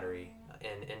that battery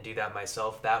and do that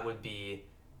myself, that would be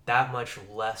that much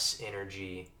less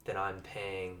energy than I'm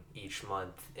paying each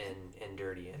month in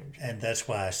dirty energy. And that's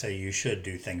why I say you should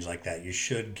do things like that. You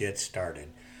should get started.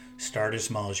 Start as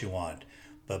small as you want.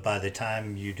 But by the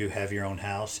time you do have your own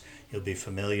house, you'll be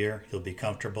familiar, you'll be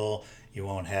comfortable, you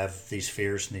won't have these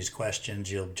fears and these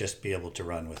questions, you'll just be able to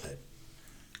run with it.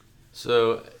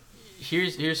 So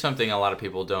here's something a lot of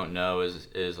people don't know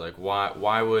is like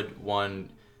why would one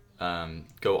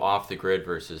go off the grid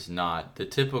versus not? The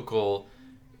typical,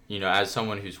 as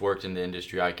someone who's worked in the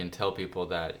industry, I can tell people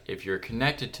that if you're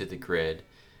connected to the grid,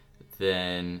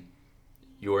 then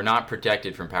you're not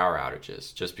protected from power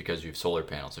outages just because you have solar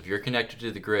panels. If you're connected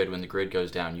to the grid, when the grid goes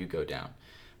down, you go down.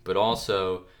 But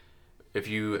also, if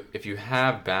you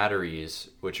have batteries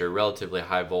which are relatively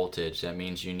high voltage, that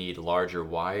means you need larger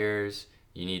wires.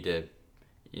 You need to,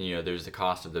 there's the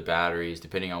cost of the batteries.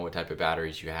 Depending on what type of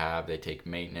batteries you have, they take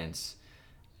maintenance.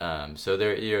 So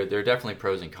there are definitely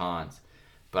pros and cons.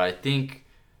 But I think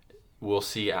we'll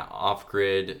see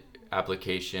off-grid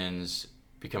applications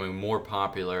becoming more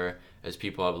popular as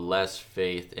people have less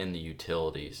faith in the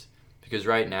utilities. Because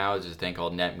right now there's a thing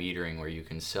called net metering where you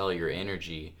can sell your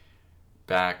energy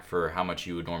back for how much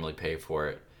you would normally pay for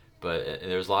it. But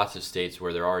there's lots of states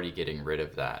where they're already getting rid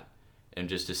of that. And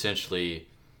just essentially,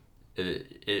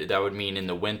 that would mean in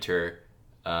the winter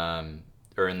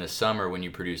or in the summer when you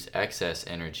produce excess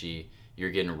energy, you're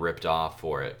getting ripped off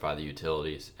for it by the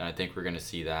utilities. And I think we're going to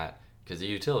see that because the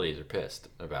utilities are pissed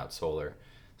about solar.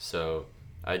 So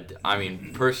I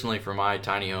mean, personally, for my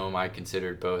tiny home, I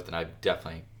considered both, and I'm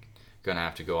definitely going to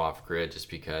have to go off grid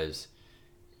just because,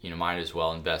 might as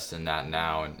well invest in that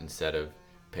now instead of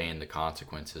paying the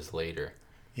consequences later.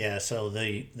 Yeah, so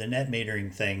the net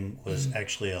metering thing was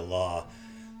actually a law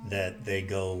that they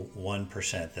go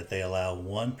 1%, that they allow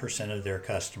 1% of their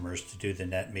customers to do the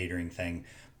net metering thing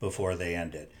before they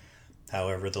end it.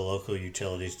 However, the local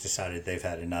utilities decided they've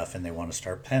had enough and they want to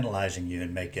start penalizing you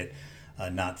and make it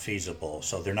not feasible.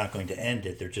 So they're not going to end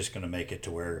it. They're just going to make it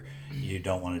to where you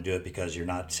don't want to do it because you're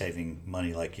not saving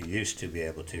money like you used to be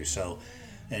able to. So,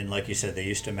 and like you said, they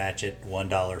used to match it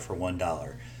 $1 for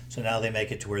 $1. So now they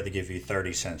make it to where they give you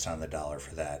 30 cents on the dollar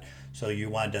for that. So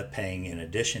you wind up paying in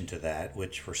addition to that,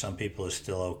 which for some people is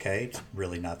still okay. It's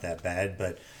really not that bad.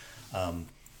 But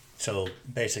so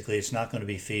basically it's not going to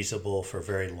be feasible for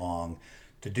very long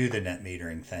to do the net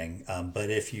metering thing.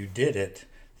 But if you did it,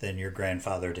 then you're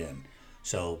grandfathered in.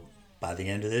 So by the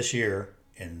end of this year,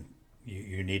 and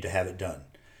you need to have it done.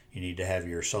 You need to have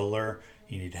your solar,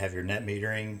 you need to have your net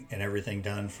metering and everything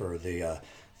done for the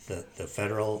The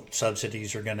federal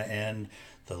subsidies are going to end.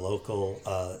 The local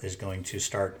is going to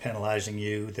start penalizing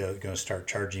you. They're going to start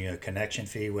charging you a connection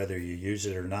fee, whether you use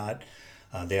it or not.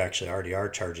 They actually already are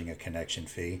charging a connection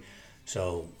fee.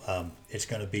 So it's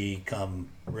going to become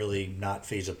really not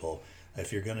feasible.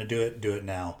 If you're going to do it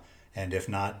now. And if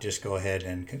not, just go ahead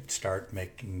and start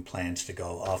making plans to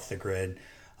go off the grid.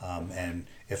 And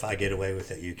if I get away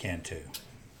with it, you can too.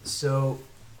 So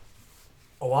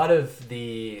a lot of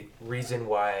the reason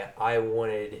why I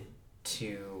wanted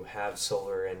to have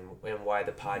solar and why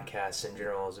the podcast in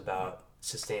general is about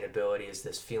sustainability is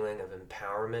this feeling of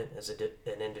empowerment as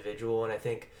an individual. And I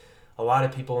think a lot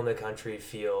of people in the country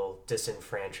feel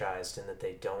disenfranchised in that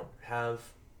they don't have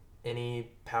any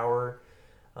power.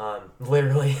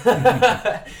 Literally,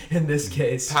 in this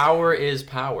case. Power is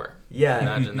power. Yeah.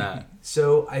 Imagine that.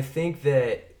 So I think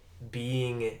that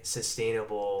being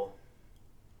sustainable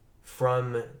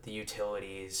from the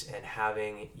utilities and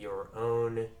having your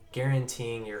own,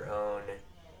 guaranteeing your own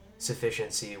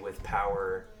sufficiency with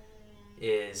power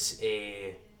is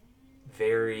a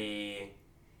very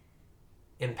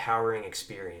empowering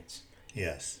experience.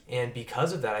 Yes. And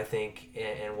because of that, I think,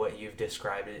 and what you've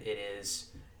described,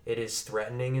 it is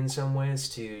threatening in some ways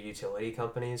to utility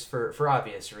companies for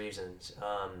obvious reasons.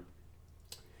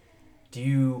 Do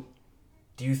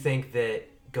you think that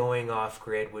going off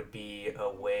grid would be a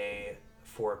way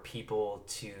for people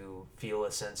to feel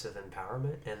a sense of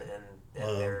empowerment in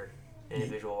their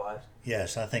individual lives?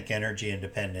 Yes, I think energy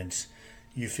independence,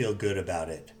 you feel good about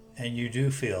it. And you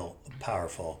do feel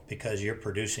powerful because you're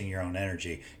producing your own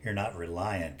energy. You're not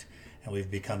reliant. And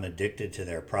we've become addicted to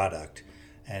their product.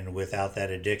 And without that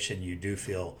addiction, you do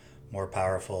feel more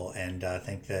powerful. And I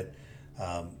think that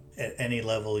at any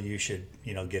level, you should,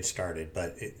 get started.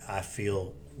 But I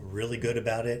feel really good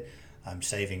about it. I'm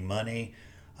saving money.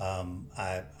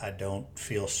 I don't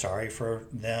feel sorry for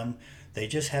them. They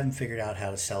just haven't figured out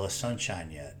how to sell us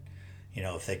sunshine yet.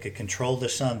 If they could control the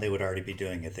sun, they would already be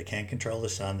doing it. They can't control the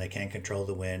sun. They can't control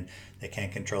the wind. They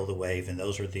can't control the wave. And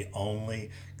those are the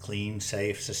only clean,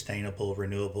 safe, sustainable,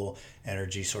 renewable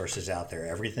energy sources out there.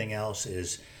 Everything else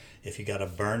is, if you got to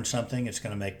burn something, it's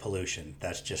going to make pollution.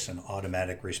 That's just an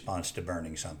automatic response to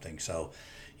burning something. So,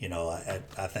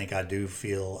 I think I do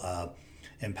feel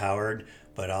empowered,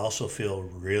 but I also feel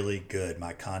really good.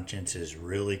 My conscience is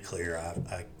really clear.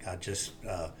 I just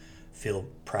feel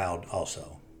proud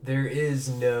also. There is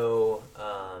no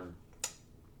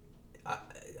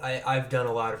I've done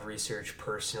a lot of research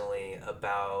personally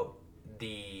about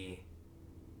the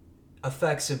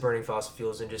effects of burning fossil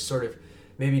fuels, and just sort of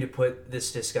maybe to put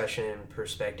this discussion in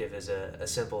perspective as a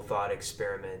simple thought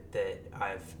experiment that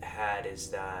I've had is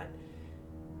that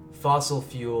fossil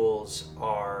fuels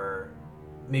are,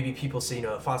 maybe people say,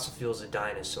 fossil fuel is a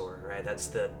dinosaur, right? That's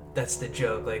the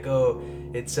joke, like, oh,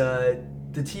 it's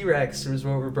the T-Rex is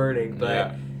what we're burning, but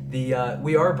yeah.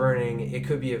 We are burning, it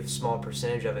could be a small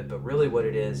percentage of it, but really what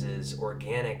it is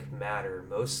organic matter,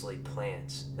 mostly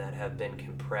plants, that have been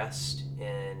compressed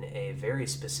in a very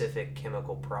specific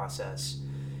chemical process,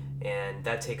 and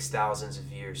that takes thousands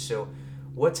of years. So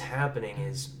what's happening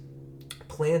is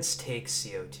plants take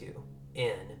CO2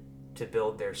 in to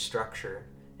build their structure,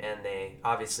 and they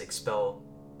obviously expel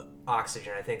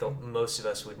oxygen. I think most of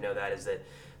us would know that, is that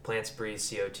plants breathe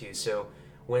CO2. So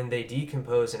when they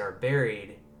decompose and are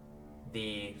buried,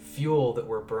 the fuel that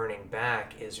we're burning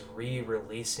back is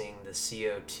re-releasing the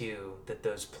CO2 that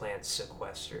those plants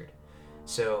sequestered.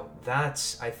 So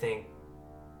that's, I think,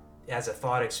 as a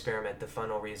thought experiment, the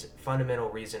fundamental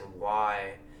reason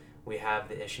why we have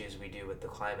the issues we do with the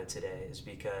climate today is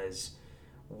because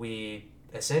we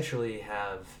essentially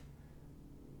have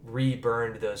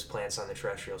re-burned those plants on the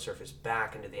terrestrial surface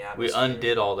back into the atmosphere. We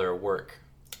undid all their work.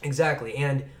 Exactly.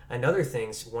 And another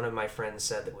thing one of my friends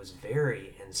said that was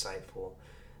very insightful,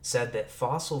 said that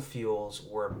fossil fuels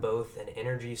were both an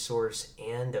energy source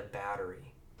and a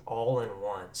battery, all in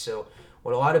one. So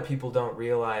what a lot of people don't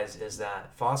realize is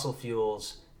that fossil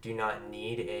fuels do not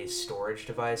need a storage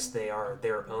device. They are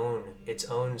its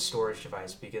own storage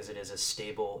device because it is a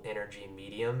stable energy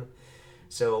medium.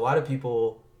 So a lot of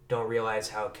people don't realize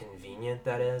how convenient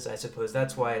that is. I suppose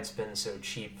that's why it's been so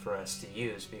cheap for us to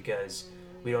use, because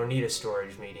we don't need a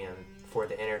storage medium for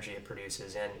the energy it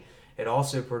produces. And it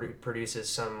also produces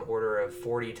some order of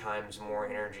 40 times more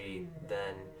energy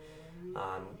than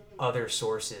other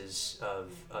sources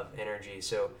of energy.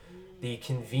 So the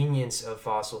convenience of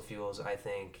fossil fuels, I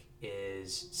think,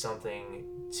 is something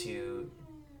to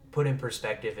put in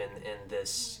perspective in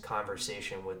this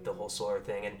conversation with the whole solar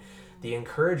thing. And the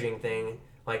encouraging thing,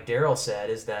 like Daryl said,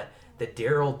 is that the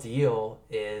Daryl deal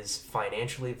is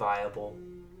financially viable.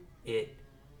 It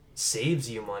saves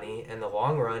you money in the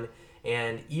long run.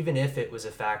 And even if it was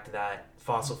a fact that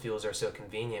fossil fuels are so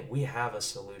convenient, we have a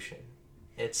solution.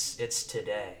 It's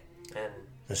today. And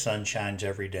The sun shines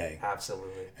every day,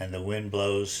 absolutely. and the wind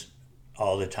blows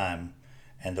all the time,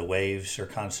 and the waves are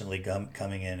constantly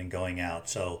coming in and going out.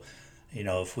 So,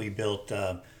 if we built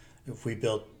a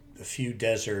few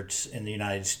deserts in the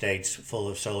United States full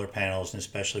of solar panels, and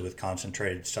especially with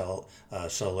concentrated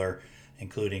solar,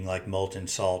 including like molten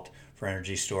salt for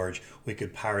energy storage, we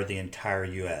could power the entire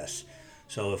U.S.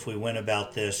 So if we went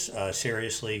about this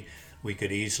seriously, we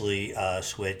could easily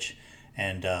switch.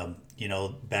 And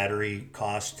battery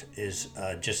cost is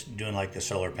just doing like the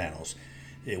solar panels.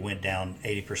 It went down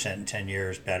 80% in 10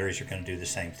 years. Batteries are going to do the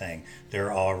same thing.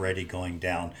 They're already going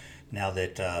down now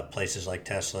that places like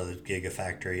Tesla, the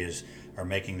Gigafactory, are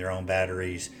making their own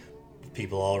batteries.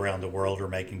 People all around the world are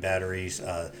making batteries.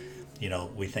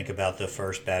 We think about the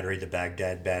first battery, the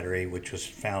Baghdad battery, which was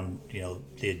found,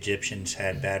 the Egyptians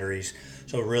had batteries.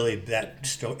 So really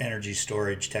that energy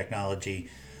storage technology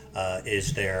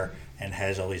is there and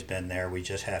has always been there. We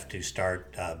just have to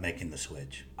start making the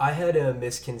switch. I had a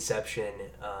misconception.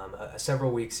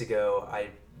 Several weeks ago, I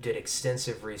did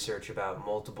extensive research about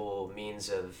multiple means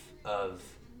of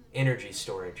energy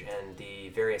storage and the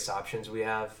various options we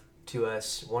have to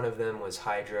us. One of them was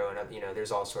hydro, and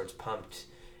there's all sorts: pumped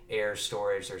air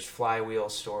storage, there's flywheel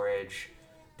storage,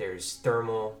 there's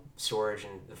thermal storage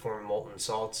in the form of molten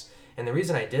salts. And the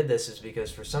reason I did this is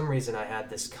because for some reason I had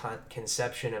this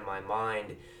conception in my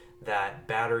mind that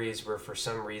batteries were for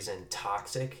some reason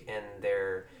toxic in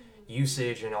their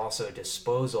usage and also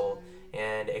disposal.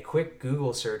 And a quick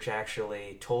Google search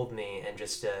actually told me, and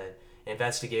just an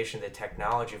investigation of the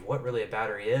technology of what really a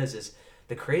battery is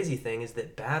the crazy thing is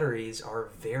that batteries are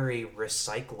very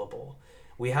recyclable.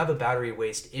 We have a battery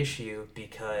waste issue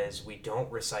because we don't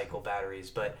recycle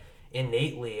batteries, but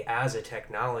innately as a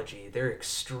technology, they're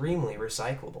extremely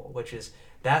recyclable, which is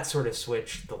that sort of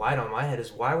switched the light on my head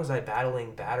is why was I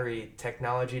battling battery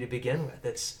technology to begin with?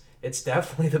 It's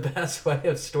definitely the best way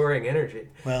of storing energy.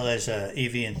 Well, as an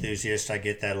EV enthusiast, I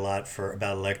get that a lot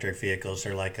about electric vehicles.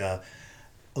 They're like,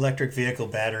 electric vehicle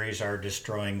batteries are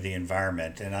destroying the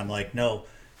environment. And I'm like, no,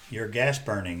 your gas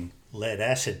burning lead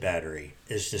acid battery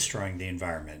is destroying the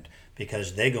environment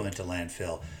because they go into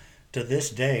landfill. To this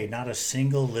day, not a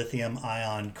single lithium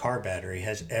ion car battery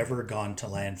has ever gone to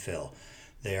landfill.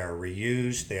 They are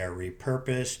reused, they are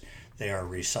repurposed, they are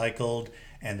recycled,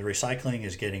 and the recycling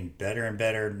is getting better and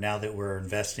better now that we're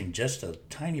investing just a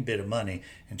tiny bit of money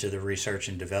into the research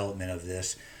and development of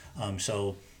this.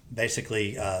 So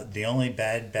basically, the only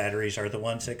bad batteries are the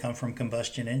ones that come from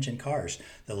combustion engine cars,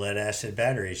 the lead acid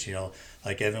batteries.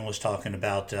 Like Evan was talking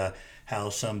about how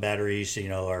some batteries,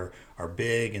 are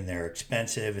big and they're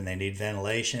expensive and they need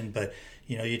ventilation. But,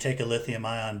 you take a lithium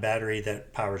ion battery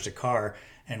that powers a car,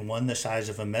 and one the size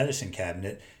of a medicine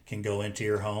cabinet can go into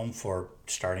your home for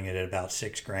starting it at about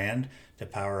 $6,000 to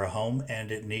power a home,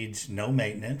 and it needs no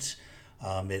maintenance.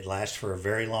 It lasts for a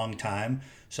very long time.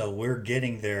 So we're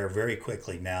getting there very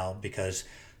quickly now because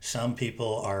some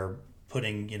people are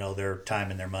putting, their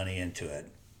time and their money into it.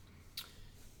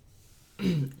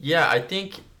 Yeah, I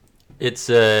think it's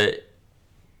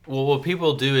what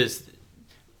people do is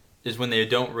when they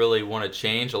don't really want to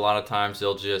change, a lot of times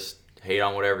they'll just hate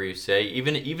on whatever you say,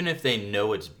 even if they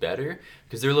know it's better,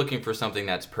 because they're looking for something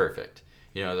that's perfect.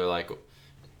 They're like,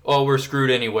 oh, we're screwed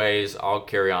anyways, I'll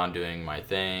carry on doing my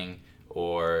thing.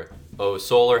 Or, oh,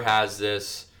 solar has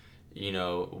this,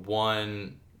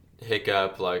 one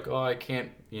hiccup, like, oh, I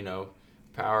can't,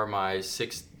 power my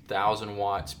 6,000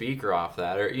 watt speaker off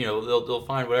that. Or, they'll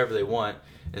find whatever they want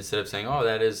instead of saying, oh,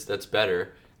 that's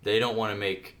better. They don't want to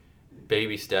make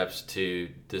baby steps to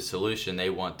the solution.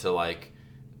 They want to,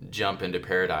 jump into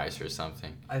paradise or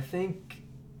something. I think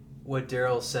what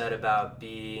Daryl said about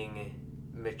being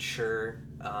mature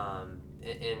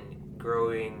and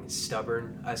growing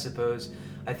stubborn, I suppose,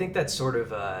 I think that's sort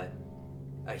of a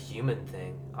human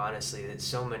thing, honestly, that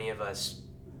so many of us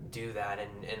do that,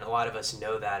 and a lot of us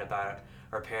know that about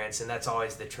our parents, and that's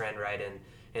always the trend, right?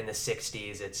 In the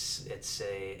 60s,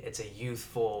 it's a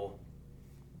youthful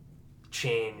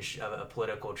change, a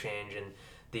political change, and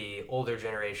the older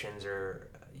generations are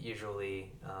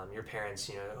usually your parents,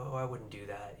 oh, I wouldn't do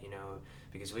that,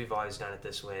 because we've always done it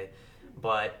this way.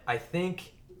 But I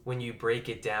think when you break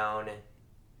it down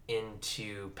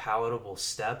into palatable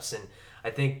steps, and I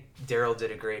think Daryl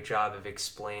did a great job of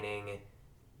explaining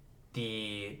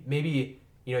maybe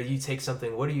you take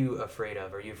something, what are you afraid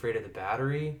of? Are you afraid of the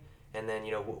battery? And then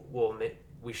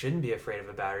we shouldn't be afraid of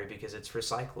a battery because it's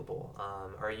recyclable.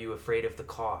 Are you afraid of the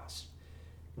cost?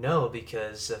 no,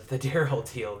 because of the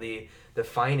Daryl deal, the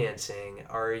financing.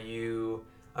 Are you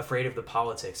afraid of the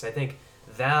politics? I think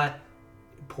that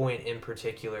point in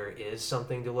particular is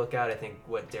something to look at. I think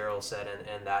what Daryl said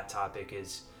and that topic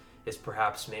is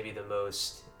perhaps maybe the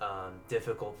most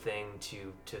difficult thing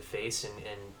to face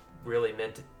and really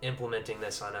meant implementing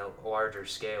this on a larger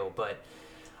scale. But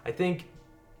I think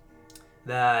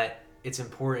that it's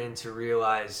important to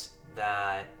realize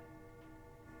that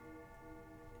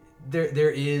there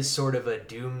is sort of a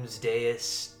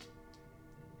doomsdayist.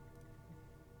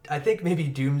 I think maybe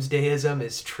doomsdayism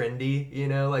is trendy,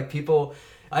 like people,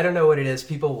 I don't know what it is.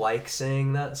 People like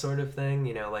saying that sort of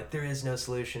thing, like there is no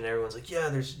solution. Everyone's like, yeah,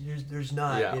 there's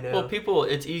not, Yeah. Well, people,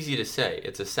 it's easy to say.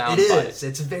 It's a sound It bite. is.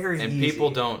 It's very and easy.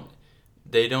 people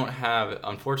they don't have,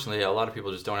 unfortunately, a lot of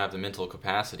people just don't have the mental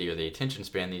capacity or the attention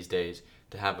span these days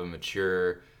to have a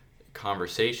mature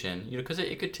conversation, because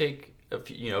it could take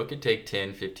it could take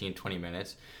 10, 15, 20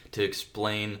 minutes to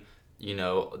explain,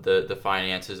 the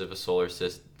finances of a solar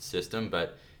system,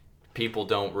 but people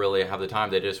don't really have the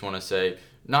time. They just want to say,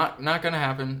 not going to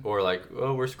happen, or like,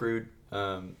 oh, we're screwed.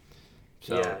 Yeah,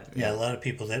 a lot of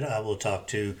people that I will talk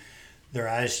to, their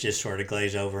eyes just sort of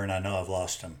glaze over, and I know I've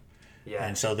lost them. Yeah.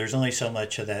 And so there's only so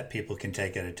much of that people can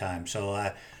take at a time. So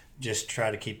I just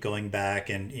try to keep going back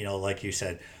and, like you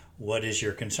said, what is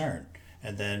your concern?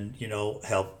 And then,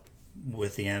 help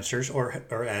with the answers, or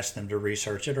ask them to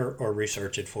research it, or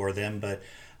research it for them. But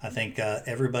I think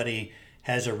everybody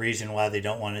has a reason why they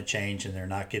don't want to change, and they're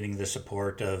not getting the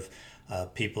support of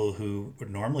people who would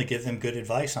normally give them good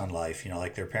advice on life,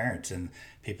 like their parents and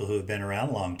people who have been around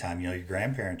a long time. Your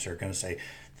grandparents are going to say,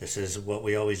 this is what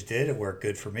we always did. It worked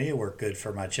good for me. It worked good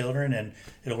for my children, and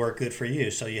it'll work good for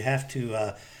you. So you have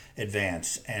to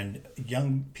advance. And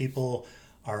young people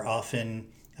are often,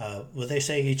 they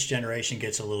say each generation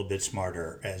gets a little bit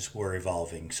smarter as we're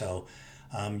evolving. So,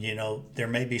 there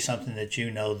may be something that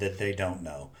that they don't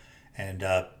know. And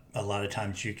a lot of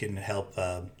times you can help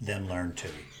them learn too.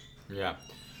 Yeah.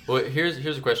 Well,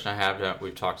 here's a question I have that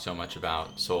we've talked so much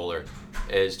about solar.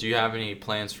 Is, do you have any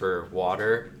plans for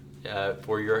water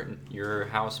for your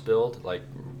house build, like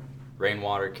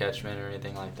rainwater catchment or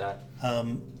anything like that?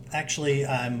 Actually,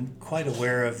 I'm quite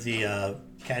aware of the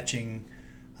catching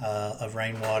of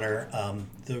rainwater.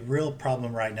 The real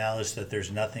problem right now is that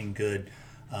there's nothing good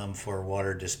for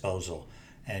water disposal,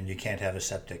 and you can't have a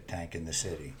septic tank in the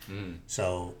city.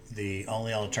 So the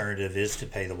only alternative is to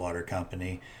pay the water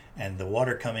company, and the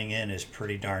water coming in is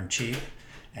pretty darn cheap,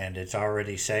 and it's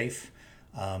already safe.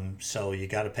 So you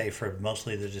got to pay for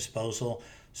mostly the disposal.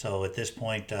 So at this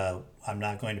point, I'm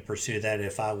not going to pursue that.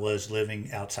 If I was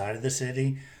living outside of the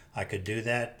city, I could do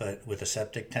that, but with a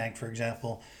septic tank, for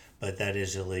example, but that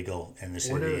is illegal in the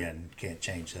city and can't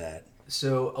change that.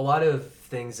 So a lot of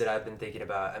things that I've been thinking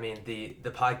about, I mean, the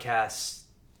podcast,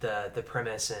 the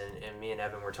premise, and me and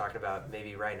Evan were talking about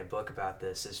maybe writing a book about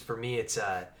this, is for me it's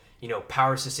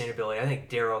power sustainability. I think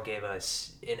Daryl gave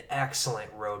us an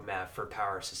excellent roadmap for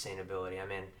power sustainability. I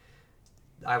mean,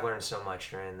 I learned so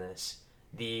much during this.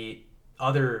 The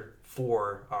other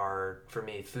four are, for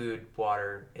me, food,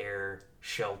 water, air,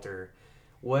 shelter.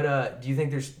 What do you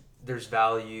think there's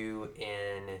value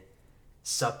in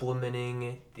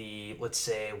supplementing the, let's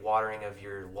say, watering of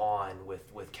your lawn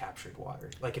with captured water,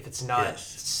 like if it's not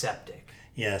septic?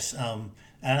 Yes, and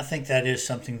I think that is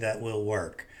something that will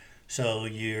work. So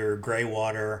your gray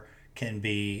water can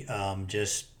be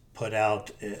just put out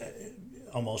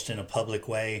almost in a public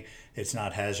way. It's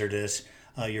not hazardous.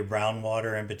 Your brown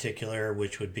water in particular,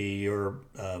 which would be your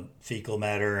fecal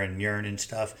matter and urine and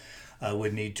stuff,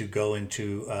 would need to go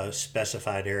into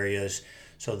specified areas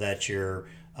so that your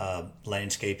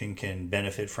landscaping can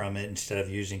benefit from it, instead of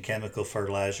using chemical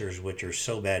fertilizers, which are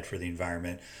so bad for the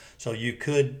environment. So you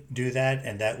could do that,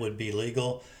 and that would be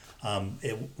legal.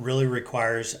 It really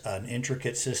requires an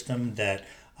intricate system that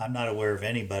I'm not aware of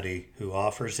anybody who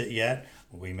offers it yet.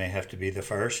 We may have to be the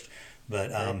first. But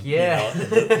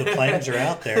the plans are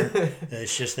out there.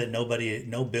 It's just that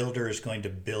no builder is going to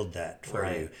build that for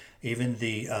you. Even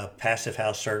the passive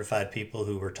house certified people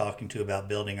who we're talking to about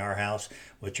building our house,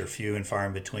 which are few and far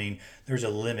in between, there's a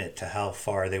limit to how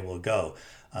far they will go.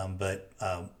 But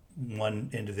one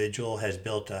individual has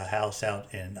built a house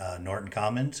out in Norton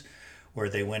Commons, where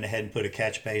they went ahead and put a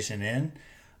catch basin in.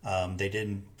 They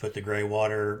didn't put the gray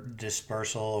water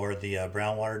dispersal or the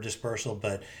brown water dispersal,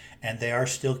 and they are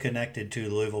still connected to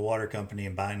Louisville Water Company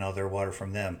and buying all their water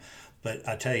from them. But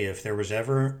I tell you, if there was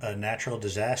ever a natural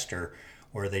disaster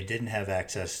where they didn't have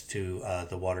access to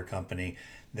the water company,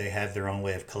 they have their own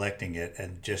way of collecting it,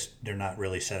 and just they're not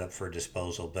really set up for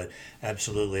disposal. But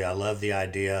absolutely, I love the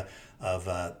idea of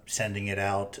sending it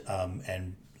out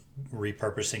and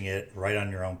repurposing it right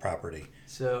on your own property.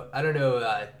 So I don't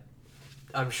know.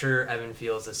 I'm sure Evan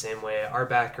feels the same way. Our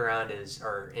background is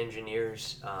our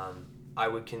engineers. I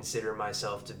would consider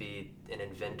myself to be an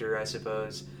inventor, I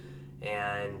suppose.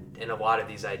 And in a lot of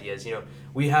these ideas,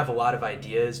 we have a lot of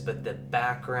ideas, but the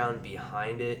background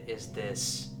behind it is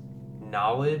this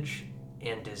knowledge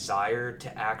and desire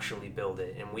to actually build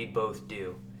it, and we both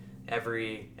do.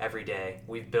 Every day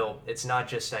we've built. It's not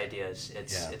just ideas.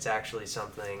 It's actually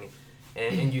something.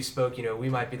 And you spoke. We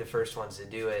might be the first ones to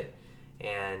do it,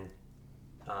 and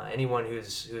anyone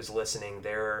who's listening,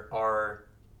 there are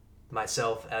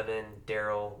myself, Evan,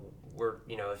 Daryl. We're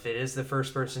if it is the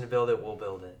first person to build it, we'll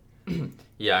build it.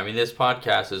 Yeah, I mean, this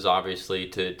podcast is obviously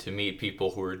to meet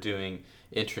people who are doing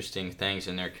interesting things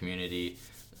in their community,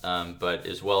 but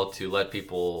as well to let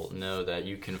people know that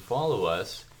you can follow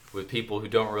us with people who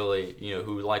don't really,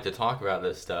 who like to talk about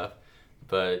this stuff,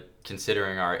 but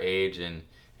considering our age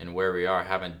and where we are,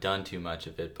 haven't done too much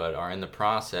of it, but are in the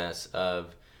process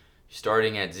of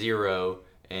starting at zero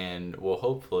and will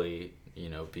hopefully,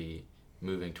 be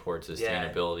moving towards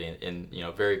sustainability and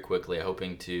very quickly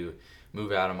hoping to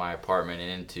move out of my apartment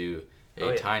and into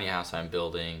a tiny house I'm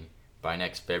building by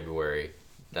next February.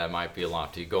 That might be a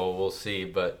lofty goal. We'll see,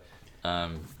 but...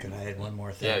 Can I add one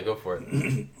more thing? Yeah, go for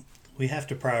it. We have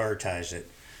to prioritize it.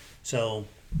 So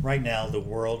right now, the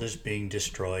world is being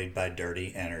destroyed by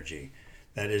dirty energy.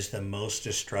 That is the most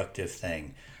destructive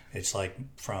thing. It's like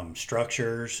from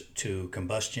structures to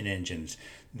combustion engines.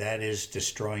 That is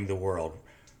destroying the world.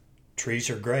 Trees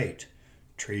are great.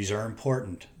 Trees are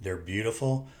important. They're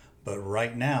beautiful. But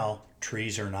right now,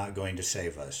 trees are not going to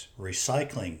save us.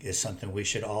 Recycling is something we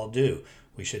should all do.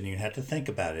 We shouldn't even have to think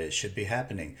about it. It should be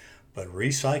happening. But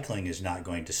recycling is not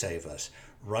going to save us.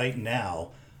 Right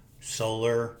now,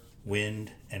 solar,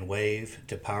 wind, and wave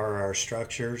to power our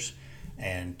structures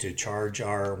and to charge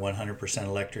our 100%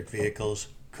 electric vehicles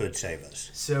could save us.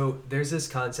 So there's this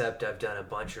concept I've done a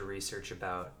bunch of research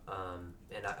about,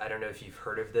 and I don't know if you've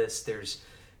heard of this. There's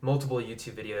multiple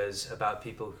YouTube videos about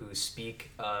people who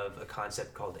speak of a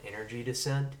concept called energy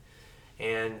descent.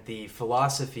 And the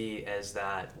philosophy is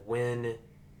that when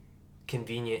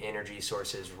convenient energy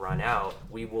sources run out,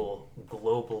 we will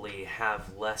globally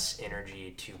have less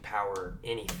energy to power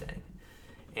anything.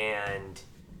 And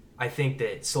I think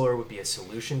that solar would be a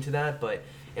solution to that. But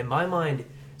in my mind,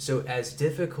 so as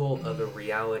difficult of a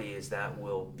reality as that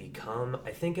will become,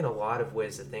 I think in a lot of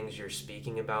ways the things you're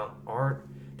speaking about are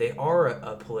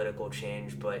a political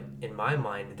change, but in my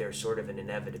mind they're sort of an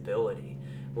inevitability.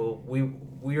 Well,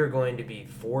 we are going to be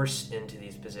forced into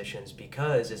these positions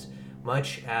because as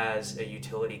much as a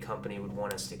utility company would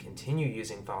want us to continue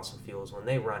using fossil fuels, when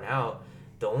they run out,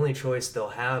 the only choice they'll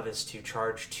have is to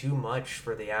charge too much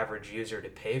for the average user to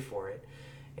pay for it.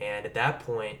 And at that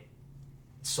point,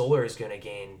 solar is going to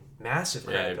gain massive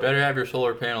credibility. Yeah, you better have your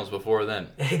solar panels before then.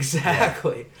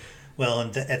 Exactly. Yeah. Well,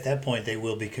 and at that point, they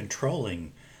will be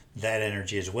controlling that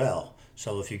energy as well.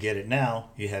 So if you get it now,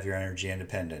 you have your energy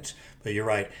independence. But you're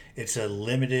right, it's a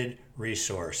limited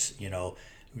resource.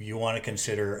 You want to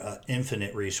consider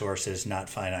infinite resources, not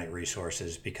finite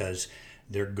resources, because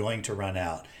they're going to run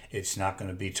out. It's not going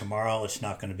to be tomorrow. It's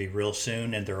not going to be real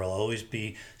soon. And there will always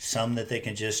be some that they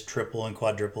can just triple and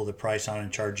quadruple the price on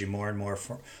and charge you more and more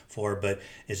for. But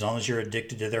as long as you're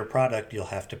addicted to their product, you'll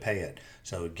have to pay it.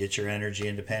 So get your energy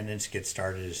independence, get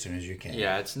started as soon as you can.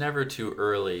 Yeah, it's never too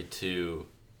early to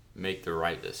make the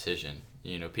right decision.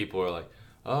 People are like,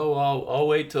 oh, I'll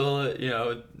wait till,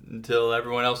 until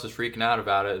everyone else is freaking out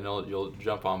about it and you'll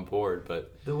jump on board.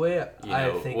 But the way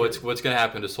I think what's going to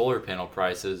happen to solar panel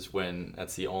prices when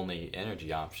that's the only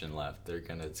energy option left? They're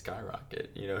going to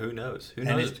skyrocket. Who knows? Who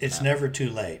knows? And it's never too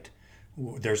late.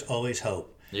 There's always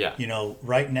hope. Yeah.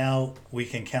 Right now we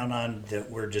can count on that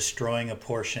we're destroying a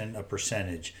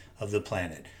percentage of the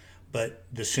planet. But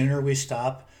the sooner we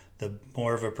stop, the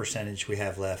more of a percentage we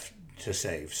have left to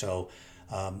save. So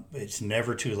it's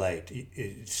never too late.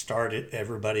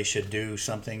 Everybody should do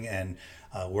something and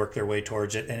work their way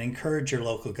towards it, and encourage your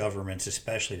local governments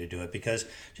especially to do it, because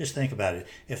just think about it.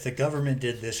 If the government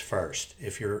did this first,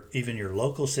 if even your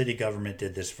local city government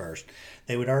did this first,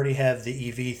 they would already have the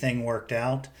EV thing worked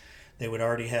out. They would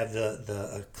already have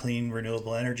the clean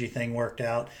renewable energy thing worked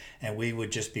out, and we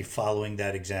would just be following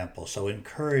that example. So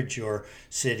encourage your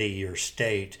city, your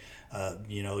state,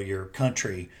 your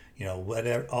country,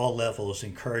 whatever, all levels,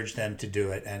 encourage them to do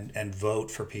it and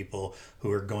vote for people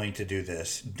who are going to do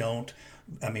this.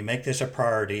 Make this a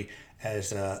priority.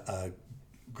 As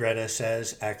Greta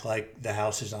says, act like the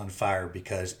house is on fire,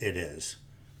 because it is.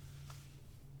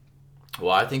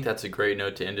 Well, I think that's a great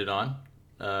note to end it on.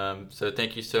 So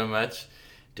thank you so much,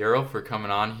 Daryl, for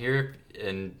coming on here.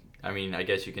 And I mean, I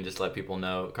guess you can just let people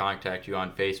know, contact you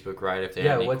on Facebook, right? If they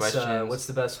have any questions. What's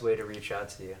the best way to reach out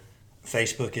to you?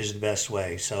 Facebook is the best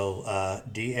way. So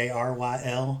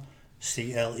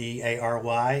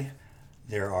DarylCleary.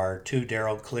 There are 2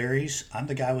 Daryl Clearys. I'm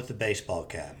the guy with the baseball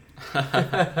cap.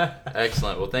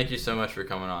 Excellent. Well, thank you so much for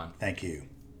coming on. Thank you.